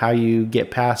make, how you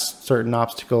get past certain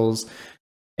obstacles.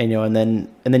 And and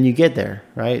then you get there,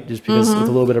 right? Just because with a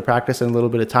little bit of practice and a little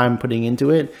bit of time putting into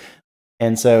it.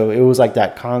 And so it was like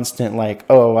that constant, like,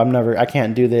 oh, I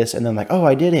can't do this. And then like, oh,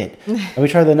 I did it. And we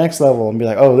try the next level and be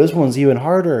like, oh, this one's even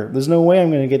harder. There's no way I'm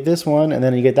going to get this one. And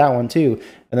then you get that one too.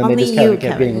 And then they just kind of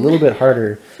kept getting a little bit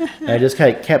harder. And I just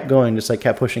kind of kept going, just like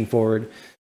kept pushing forward.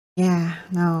 Yeah,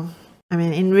 no. I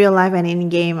mean, in real life and in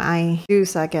game, I do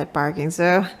suck at parking.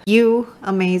 So you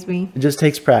amaze me. It just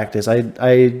takes practice.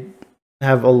 I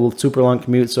have a super long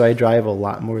commute, so I drive a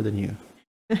lot more than you.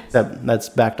 That's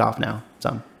backed off now.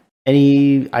 So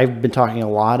I've been talking a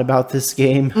lot about this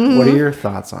game. What are your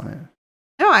thoughts on it?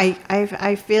 No,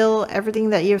 I feel everything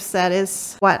that you've said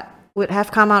is what would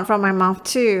have come out from my mouth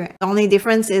too. The only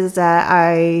difference is that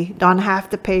I don't have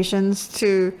the patience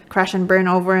to crash and burn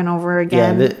over and over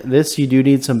again. Yeah, this you do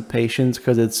need some patience,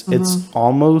 because it's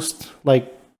almost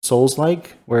like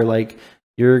Souls-like, where like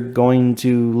you're going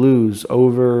to lose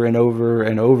over and over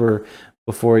and over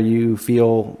before you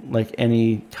feel like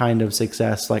any kind of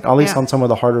success. Like at least Yeah. on some of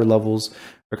the harder levels,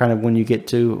 or kind of when you get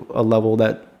to a level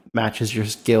that matches your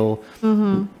skill,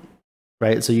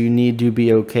 right? So you need to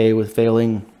be okay with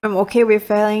failing. I'm okay with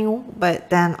failing, but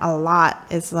then a lot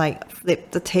is like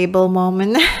flip the table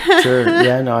moment. Sure.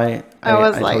 Yeah, no, I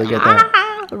was I like, totally get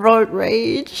that. road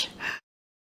rage.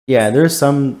 Yeah, there's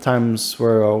some times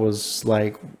where I was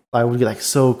like, I would get like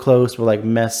so close but like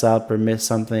mess up or miss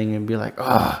something and be like,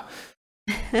 ah,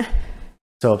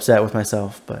 so upset with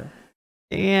myself. But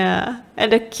Yeah.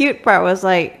 And the cute part was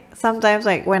like sometimes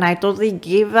like when I totally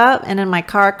gave up and then my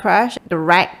car crashed, the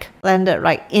wreck landed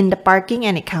right in the parking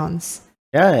and it counts.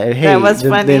 yeah, hey, That was the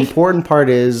funny. important part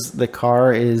is the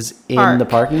car is in the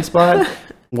parking spot.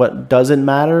 What doesn't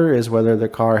matter is whether the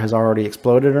car has already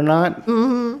exploded or not. They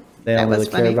don't That was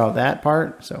really care funny. about that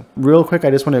part. So, real quick, I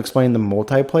just want to explain the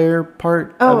multiplayer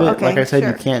part Oh, of it. okay, Like I said,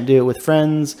 sure. you can't do it with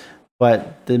friends,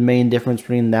 but the main difference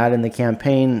between that and the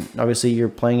campaign, obviously, you're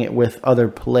playing it with other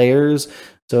players.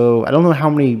 So, I don't know how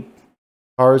many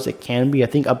cars it can be. I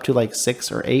think up to like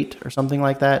 6 or 8 or something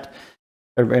like that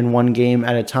in one game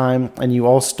at a time. And you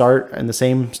all start in the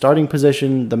same starting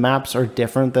position. The maps are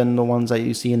different than the ones that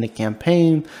you see in the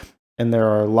campaign. And there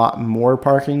are a lot more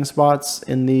parking spots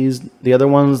in these. The other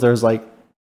ones, there's like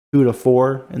 2 to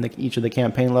 4 in each of the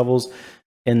campaign levels.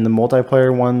 In the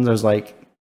multiplayer ones, there's like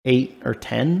 8 or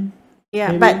 10. Yeah,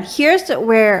 maybe? but here's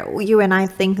where you and I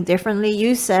think differently.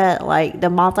 You said like the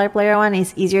multiplayer one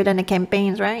is easier than the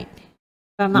campaigns, right?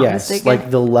 If I'm not Yes, mistaken. like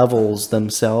the levels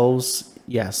themselves.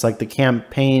 Yes, like the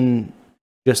campaign,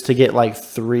 just to get like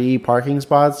 3 parking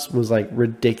spots was like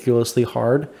ridiculously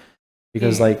hard.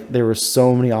 Because Yeah. like there were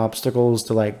so many obstacles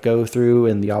to like go through,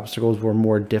 and the obstacles were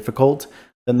more difficult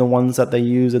than the ones that they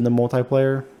use in the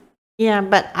multiplayer. Yeah,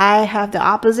 but I have the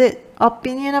opposite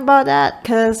opinion about that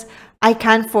because I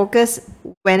can't focus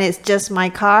when it's just my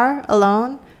car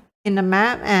alone in the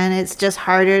map, and it's just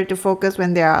harder to focus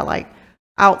when there are like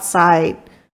outside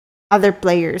other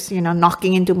players,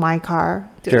 knocking into my car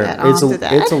to Sure, add on to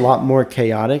that. it's a lot more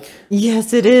chaotic.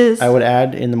 Yes, it is. I would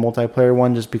add in the multiplayer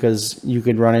one, just because you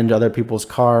could run into other people's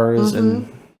cars, and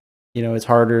it's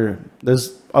harder.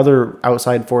 There's other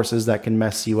outside forces that can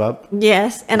mess you up.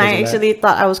 Yes, and I Because of that. actually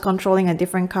thought I was controlling a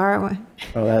different car.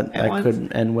 Oh, that once.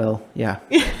 could end well. Yeah.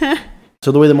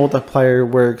 So the way the multiplayer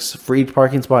works, for each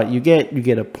parking spot you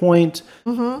get a point,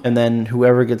 and then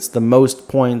whoever gets the most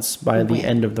points by the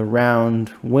end of the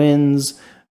round wins,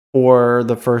 or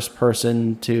the first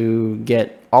person to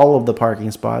get all of the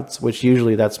parking spots, which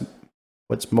usually that's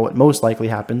what most likely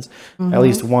happens. At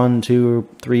least 1, 2,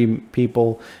 3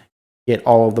 people get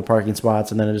all of the parking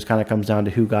spots, and then it just kind of comes down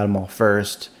to who got them all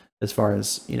first, as far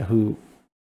as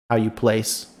how you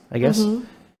place, I guess.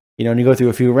 And you go through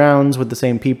a few rounds with the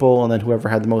same people, and then whoever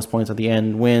had the most points at the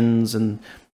end wins. And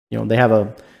they have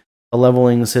a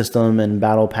leveling system and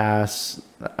battle pass.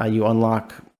 You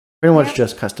unlock pretty much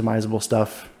just customizable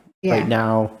stuff right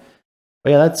now.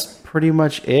 But yeah, that's pretty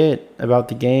much it about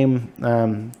the game.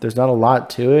 There's not a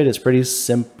lot to it. It's pretty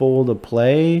simple to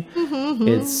play.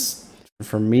 It's,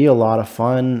 for me, a lot of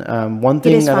fun. One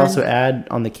thing is I'd fun. also add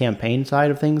on the campaign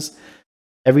side of things,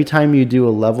 every time you do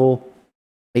a level,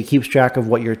 it keeps track of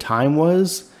what your time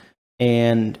was,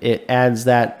 and it adds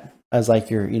that as like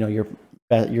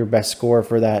your best score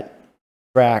for that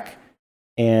track,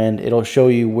 and it'll show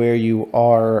you where you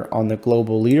are on the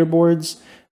global leaderboards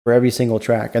for every single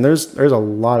track. And there's a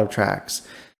lot of tracks,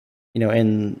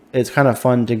 and it's kind of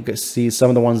fun to see some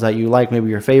of the ones that you like, maybe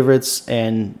your favorites,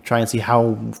 and try and see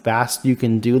how fast you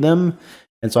can do them.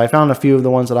 And so I found a few of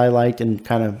the ones that I liked and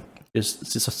kind of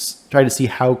just try to see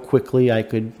how quickly I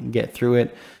could get through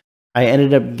it. I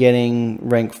ended up getting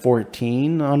rank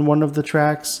 14 on one of the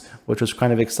tracks, which was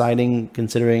kind of exciting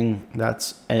considering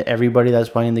that's everybody that's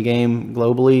playing the game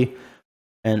globally.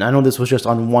 And I know this was just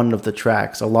on one of the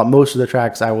tracks. Most of the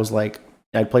tracks I was like,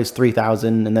 I'd place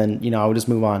 3,000 and then, I would just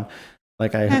move on.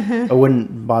 Like I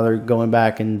wouldn't bother going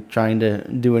back and trying to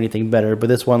do anything better. But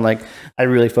this one, like I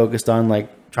really focused on like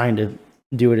trying to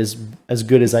do it as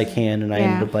good as I can, and I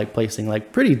ended up like placing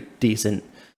like pretty decent.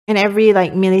 And every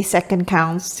like millisecond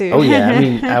counts too. Oh yeah, I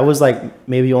mean, I was like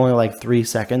maybe only like 3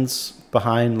 seconds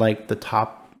behind like the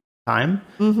top time,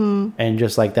 and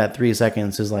just like that 3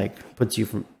 seconds is like puts you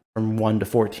from 1 to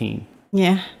 14.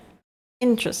 Yeah,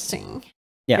 interesting.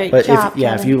 Yeah, Great but job,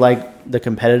 if you like the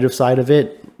competitive side of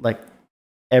it, like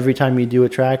every time you do a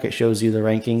track, it shows you the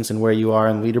rankings and where you are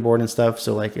on the leaderboard and stuff.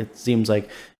 So like it seems like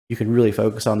you can really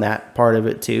focus on that part of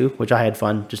it too, which I had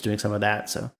fun just doing some of that.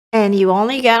 So. And you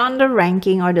only get on the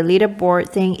ranking or the leaderboard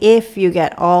thing if you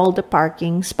get all the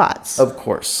parking spots. Of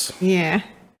course. Yeah.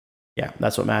 Yeah,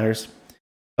 that's what matters.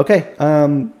 Okay.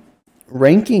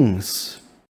 Rankings.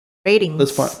 Ratings.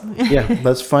 Let's find. Yeah,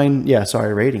 let's find. Yeah,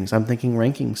 sorry, ratings. I'm thinking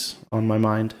rankings on my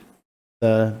mind.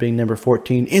 Being number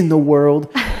 14 in the world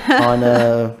on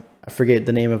I forget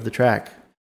the name of the track.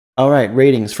 All right,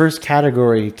 ratings. First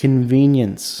category,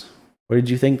 convenience. What did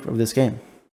you think of this game?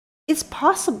 It's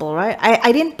possible, right?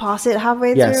 I didn't pause it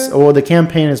halfway Yes. through. Well, the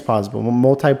campaign is possible.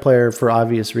 Multiplayer, for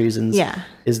obvious reasons, Yeah.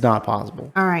 is not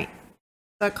possible. All right.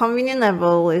 The convenience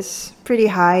level is pretty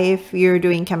high if you're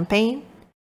doing campaign,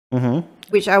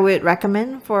 which I would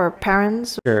recommend for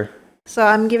parents. Sure. So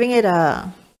I'm giving it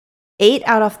a 8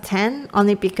 out of 10,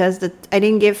 only because I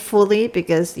didn't give fully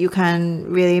because you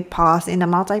can really pause in the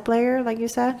multiplayer, like you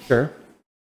said. Sure.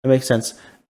 That makes sense.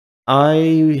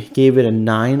 I gave it a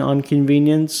 9 on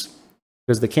convenience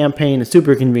because the campaign is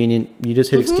super convenient. You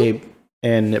just hit escape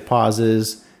and it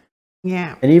pauses.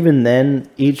 Yeah. And even then,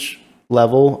 each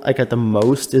level, like at the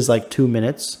most, is like 2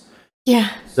 minutes.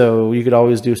 Yeah. So you could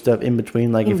always do stuff in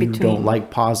between, like if you between. don't like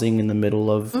pausing in the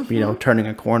middle of, turning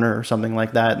a corner or something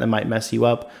like that, that might mess you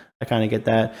up. I kind of get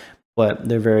that. But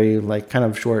they're very, like, kind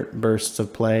of short bursts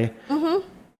of play. And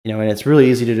it's really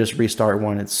easy to just restart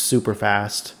one. It's super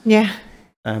fast. Yeah.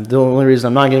 The only reason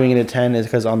I'm not giving it a 10 is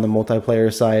because on the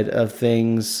multiplayer side of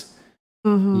things,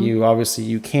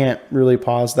 you can't really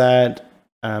pause that.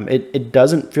 It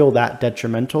doesn't feel that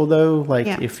detrimental though. Like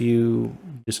if you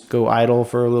just go idle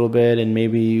for a little bit and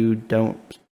maybe you don't,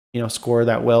 score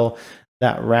that well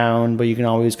that round, but you can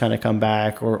always kind of come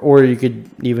back, or you could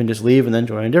even just leave and then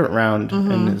join a different round,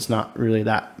 and it's not really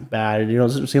that bad. It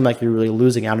doesn't seem like you're really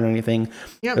losing out on anything.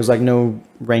 There's like no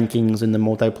rankings in the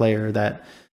multiplayer that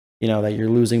that you're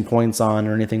losing points on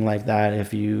or anything like that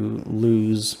if you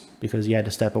lose because you had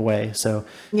to step away. So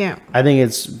I think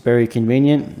it's very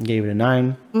convenient. Gave it a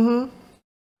 9.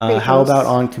 How about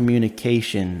on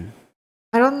communication?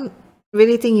 I don't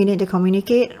really think you need to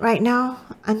communicate right now.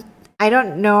 And I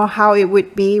don't know how it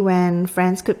would be when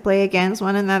friends could play against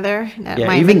one another. That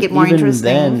might make it more interesting.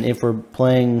 Then, if we're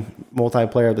playing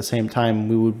multiplayer at the same time,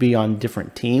 we would be on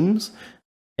different teams.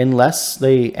 Unless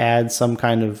they add some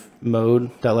kind of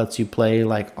mode that lets you play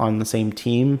like on the same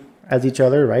team as each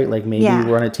other, right? Like maybe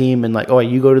we're on a team and like, oh,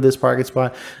 you go to this parking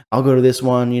spot, I'll go to this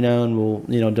one, and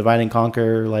we'll, divide and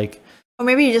conquer, like. Or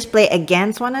maybe you just play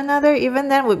against one another. Even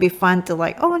then would be fun to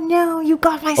like, oh no, you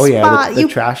got my spot. Oh yeah, the you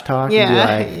trash talk. Yeah.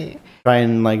 Like, try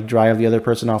and like drive the other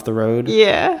person off the road.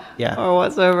 Yeah. Or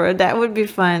whatsoever. That would be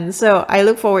fun. So I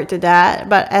look forward to that.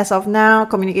 But as of now,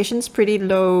 communication's pretty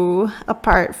low,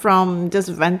 apart from just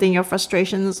venting your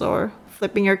frustrations or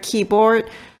flipping your keyboard.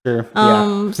 Sure.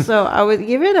 So I would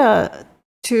give it a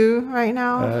 2 right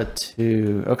now.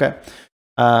 2. Okay.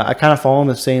 I kind of fall in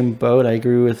the same boat. I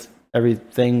agree with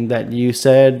everything that you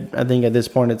said. I think at this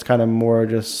point it's kind of more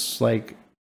just like,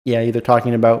 either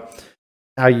talking about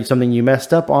something you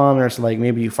messed up on, or so like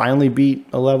maybe you finally beat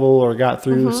a level or got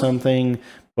through something,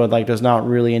 but like there's not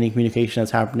really any communication that's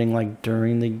happening like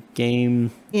during the game.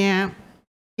 Yeah.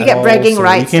 You get bragging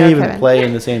rights. You can't even play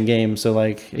in the same game, so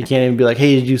like you can't even be like,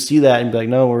 hey, did you see that? And be like,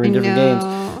 no, we're in different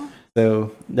games.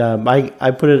 So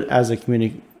I put it as a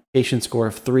communication score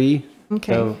of 3.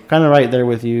 Okay. So kind of right there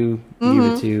with you. Give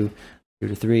it 2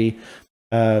 to 3.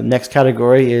 Next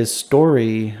category is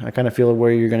story. I kind of feel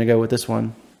where you're going to go with this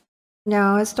one.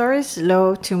 No, story is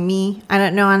low to me. I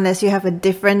don't know unless you have a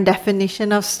different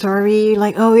definition of story.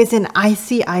 Like, oh, it's an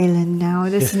icy island now.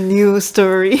 This new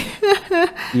story.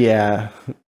 Yeah.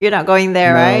 You're not going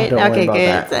there, right? Don't okay, worry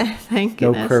about good. That. Thank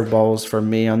No goodness. curveballs for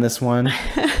me on this one.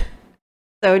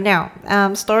 So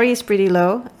now, story is pretty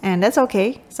low, and that's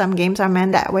okay. Some games are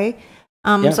meant that way.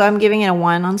 So I'm giving it a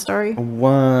 1 on story.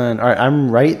 1. All right,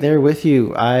 I'm right there with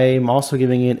you. I'm also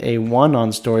giving it a 1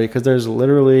 on story because there's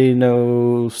literally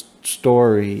no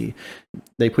story.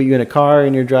 They put you in a car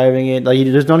and you're driving it. Like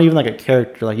there's not even like a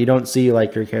character. Like you don't see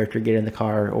like your character get in the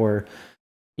car, or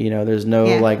there's no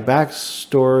like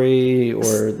backstory,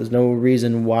 or there's no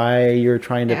reason why you're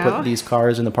trying to put these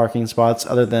cars in the parking spots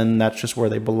other than that's just where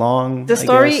they belong. The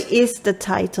story is the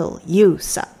title. You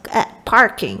suck at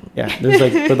parking. Yeah, there's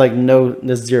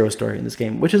there's 0 story in this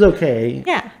game, which is okay.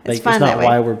 Yeah, it's fun. It's not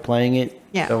why we're playing it.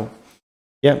 Yeah. So,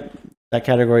 that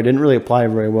category didn't really apply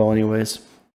very well, anyways.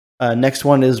 Next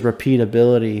one is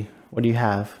repeatability. What do you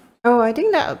have? Oh, I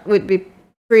think that would be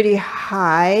pretty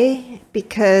high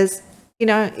because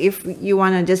if you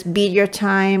want to just beat your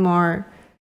time or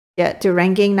get to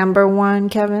ranking number 1,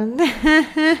 Kevin,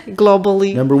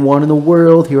 globally. Number 1 in the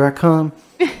world. Here I come.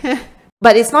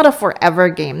 But it's not a forever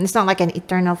game. It's not like an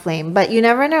eternal flame. But you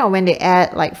never know when they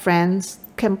add like friends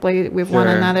can play with one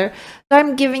another. So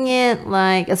I'm giving it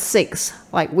like a 6,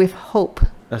 like with hope.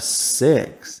 A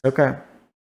 6. Okay.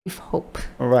 with hope.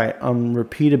 All right, on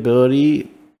repeatability,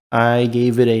 I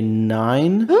gave it a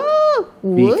 9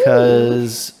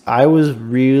 because I was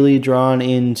really drawn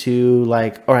into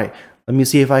like, all right, let me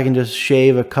see if I can just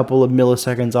shave a couple of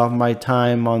milliseconds off my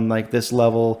time on like this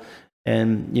level,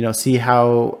 and see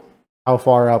how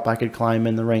far up I could climb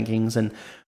in the rankings. And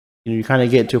you kind of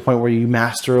get to a point where you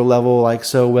master a level like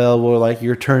so well, where like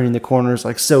you're turning the corners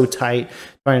like so tight,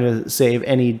 trying to save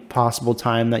any possible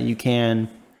time that you can.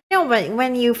 No, but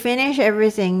when you finish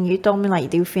everything, you told me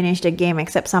like you finished the game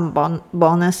except some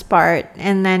bonus part,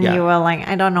 and then you were like,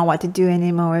 I don't know what to do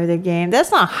anymore with the game.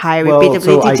 That's not high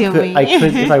repeatability to me. I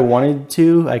could, if I wanted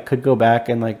to, I could go back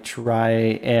and like try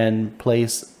and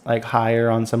place like higher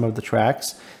on some of the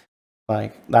tracks.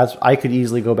 Like I could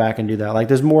easily go back and do that. Like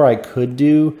there's more I could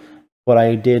do, but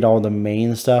I did all the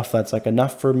main stuff. That's like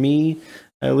enough for me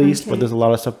at least. Okay. But there's a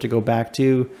lot of stuff to go back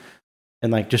to.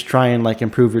 And like just try and like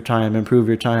improve your times,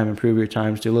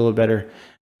 do a little better,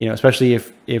 especially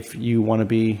if you want to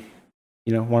be,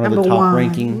 one of the top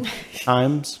ranking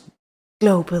times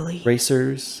globally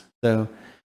racers. So,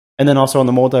 and then also on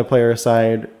the multiplayer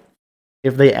side,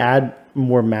 if they add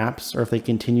more maps or if they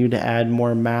continue to add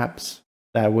more maps,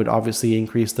 that would obviously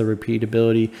increase the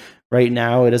repeatability. Right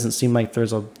now, it doesn't seem like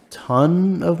there's a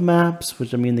ton of maps,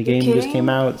 which I mean the game just came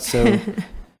out, so.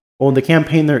 Well, the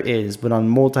campaign there is, but on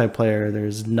multiplayer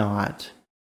there's not.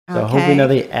 So hoping that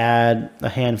they add a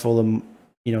handful of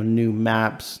new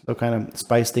maps. They'll kind of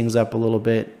spice things up a little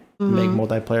bit, make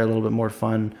multiplayer a little bit more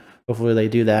fun. Hopefully they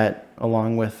do that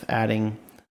along with adding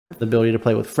the ability to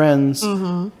play with friends.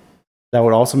 That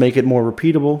would also make it more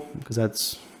repeatable because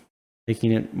that's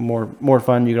making it more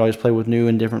fun. You could always play with new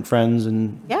and different friends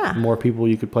and more people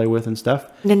you could play with and stuff.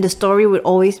 And then the story would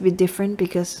always be different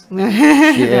because sure.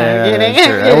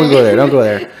 I won't go there. Don't go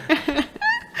there.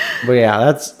 But yeah,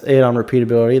 that's it on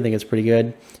repeatability. I think it's pretty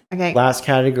good. Okay. Last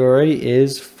category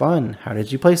is fun. How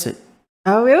did you place it?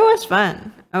 Oh, it was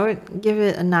fun. I would give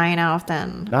it a 9 out of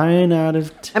 10. 9 out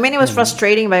of 10. I mean, it was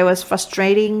frustrating, but it was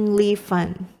frustratingly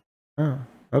fun. Oh,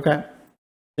 okay.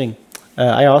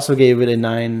 I also gave it a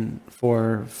 9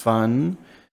 for fun.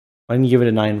 I didn't give it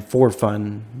a 9 for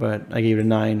fun, but I gave it a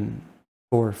 9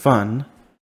 for fun.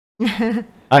 I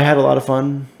had a lot of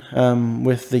fun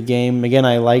with the game. Again,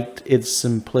 I liked its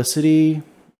simplicity.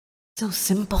 So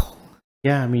simple.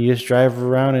 Yeah, I mean, you just drive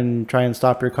around and try and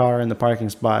stop your car in the parking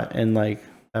spot, and like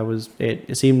that was it.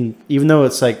 It seemed, even though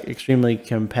it's like extremely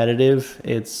competitive,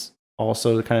 it's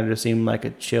also kind of just seemed like a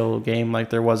chill game.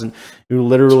 Like there wasn't, you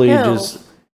literally just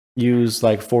use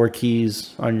like 4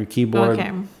 keys on your keyboard.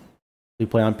 Okay. You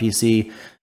play on PC,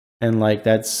 and like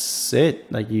that's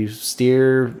it. Like you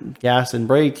steer, gas, and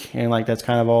brake, and like that's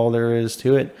kind of all there is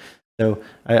to it. So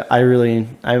I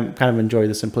kind of enjoy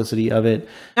the simplicity of it.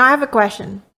 Now I have a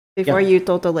question before you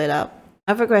total it up.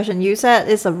 I have a question. You said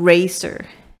it's a racer.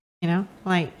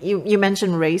 Like you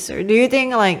mentioned racer. Do you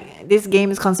think like this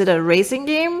game is considered a racing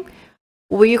game?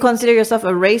 Will you consider yourself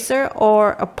a racer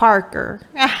or a parker?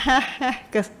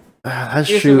 That's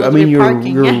true. I mean,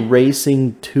 you're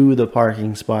racing to the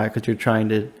parking spot because you're trying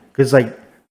to. Because like,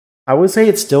 I would say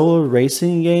it's still a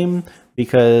racing game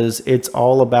because it's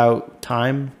all about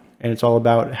time and it's all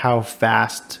about how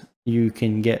fast you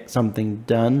can get something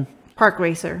done. Park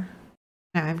racer.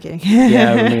 No, I'm kidding.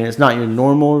 Yeah, I mean, it's not your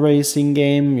normal racing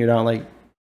game. You're not like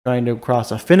trying to cross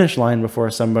a finish line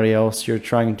before somebody else. You're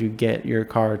trying to get your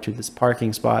car to this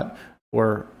parking spot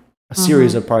or a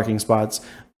series of parking spots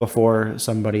before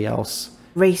somebody else.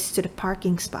 Race to the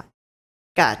parking spot.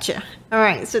 Gotcha. All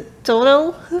right, so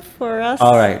total for us.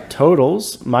 All right,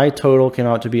 totals. My total came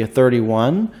out to be a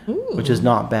 31, which is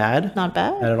not bad. Not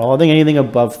bad at all. I think anything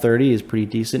above 30 is pretty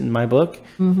decent in my book.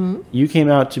 You came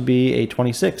out to be a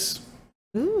 26.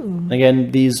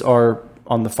 Again, these are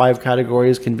on the 5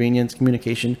 categories: convenience,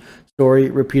 communication, story,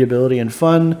 repeatability, and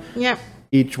fun. Yep.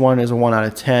 Each one is a 1 out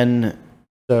of 10.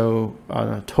 So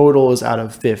total is out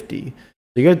of 50. So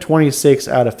you get 26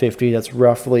 out of 50. That's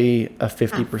roughly a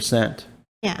 50%.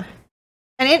 Yeah.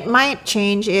 And it might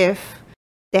change if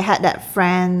they had that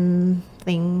friend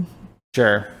thing.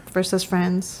 Sure. Versus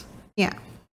friends. Yeah.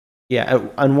 Yeah.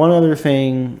 And one other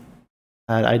thing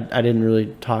I didn't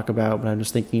really talk about, but I'm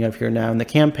just thinking of here now. In the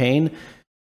campaign,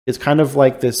 it's kind of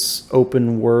like this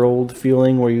open world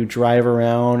feeling where you drive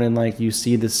around and like you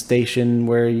see the station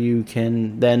where you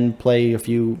can then play a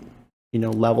few,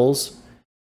 levels.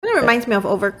 It reminds me of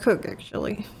Overcooked,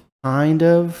 actually. Kind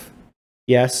of.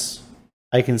 Yes,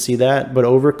 I can see that. But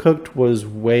Overcooked was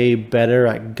way better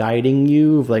at guiding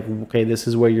you of like, okay, this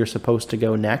is where you're supposed to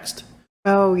go next.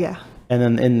 Oh, yeah. And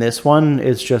then in this one,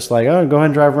 it's just like, oh, go ahead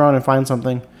and drive around and find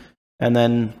something. And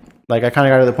then Like, I kind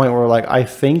of got to the point where, like, I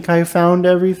think I found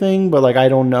everything, but, like, I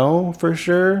don't know for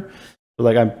sure. But,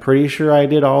 like, I'm pretty sure I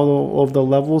did all of the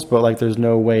levels, but, like, there's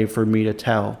no way for me to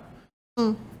tell.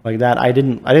 Like that, I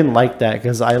didn't like that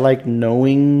because I like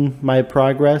knowing my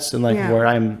progress and, like, where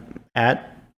I'm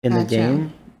at in the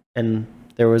game. And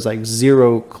there was, like,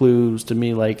 zero clues to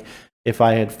me, like, if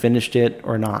I had finished it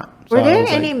or not. So were there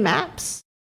any maps?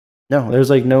 No, there's,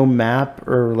 like, no map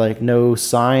or, like, no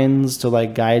signs to,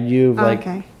 like, guide you. Like,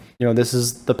 you know, this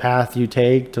is the path you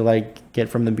take to, like, get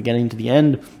from the beginning to the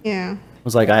end. Yeah. It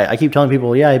was like, I keep telling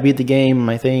people, yeah, I beat the game,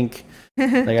 I think.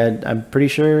 Like, I'm pretty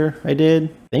sure I did.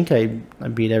 I think I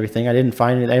beat everything. I didn't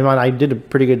find it. I did a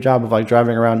pretty good job of, like,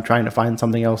 driving around trying to find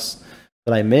something else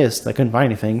that I missed. I couldn't find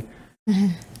anything.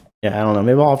 Yeah, I don't know.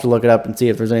 Maybe I'll have to look it up and see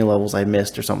if there's any levels I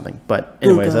missed or something. But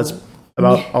anyways, that's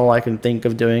about all I can think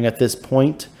of doing at this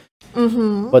point.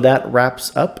 But that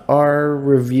wraps up our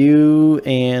review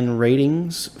and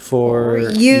ratings for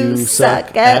You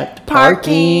Suck at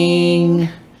Parking.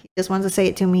 He just wants to say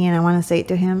it to me and I want to say it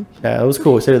to him. Yeah, it was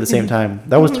cool. We said it at the same time.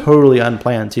 That was totally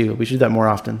unplanned too. We should do that more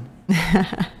often.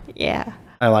 Yeah.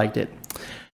 I liked it.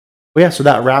 Well, yeah, so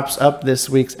that wraps up this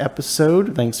week's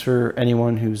episode. Thanks for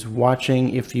anyone who's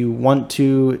watching. If you want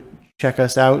to check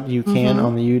us out, you can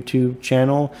on the YouTube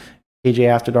channel, KJ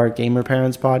After Dark Gamer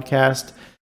Parents Podcast.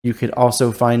 You could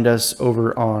also find us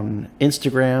over on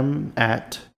Instagram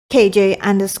at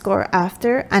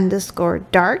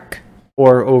KJ_after_dark.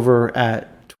 Or over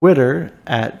at Twitter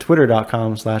at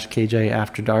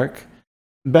twitter.com/KJAfterDark.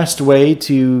 Best way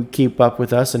to keep up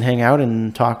with us and hang out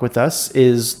and talk with us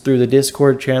is through the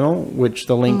Discord channel, which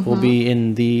the link will be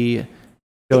in the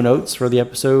show notes for the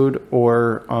episode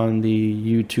or on the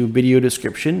YouTube video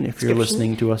description if you're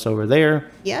listening to us over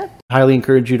there. Yeah. Highly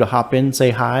encourage you to hop in,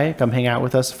 say hi, come hang out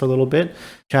with us for a little bit,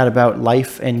 chat about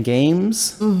life and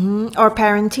games. Or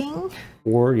parenting.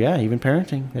 Or, yeah, even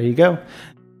parenting. There you go.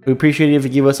 We appreciate it if you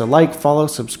give us a like, follow,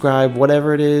 subscribe,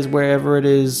 whatever it is, wherever it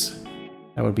is.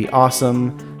 That would be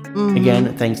awesome.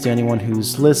 Again, thanks to anyone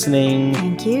who's listening.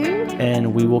 Thank you.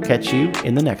 And we will catch you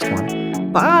in the next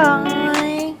one. Bye.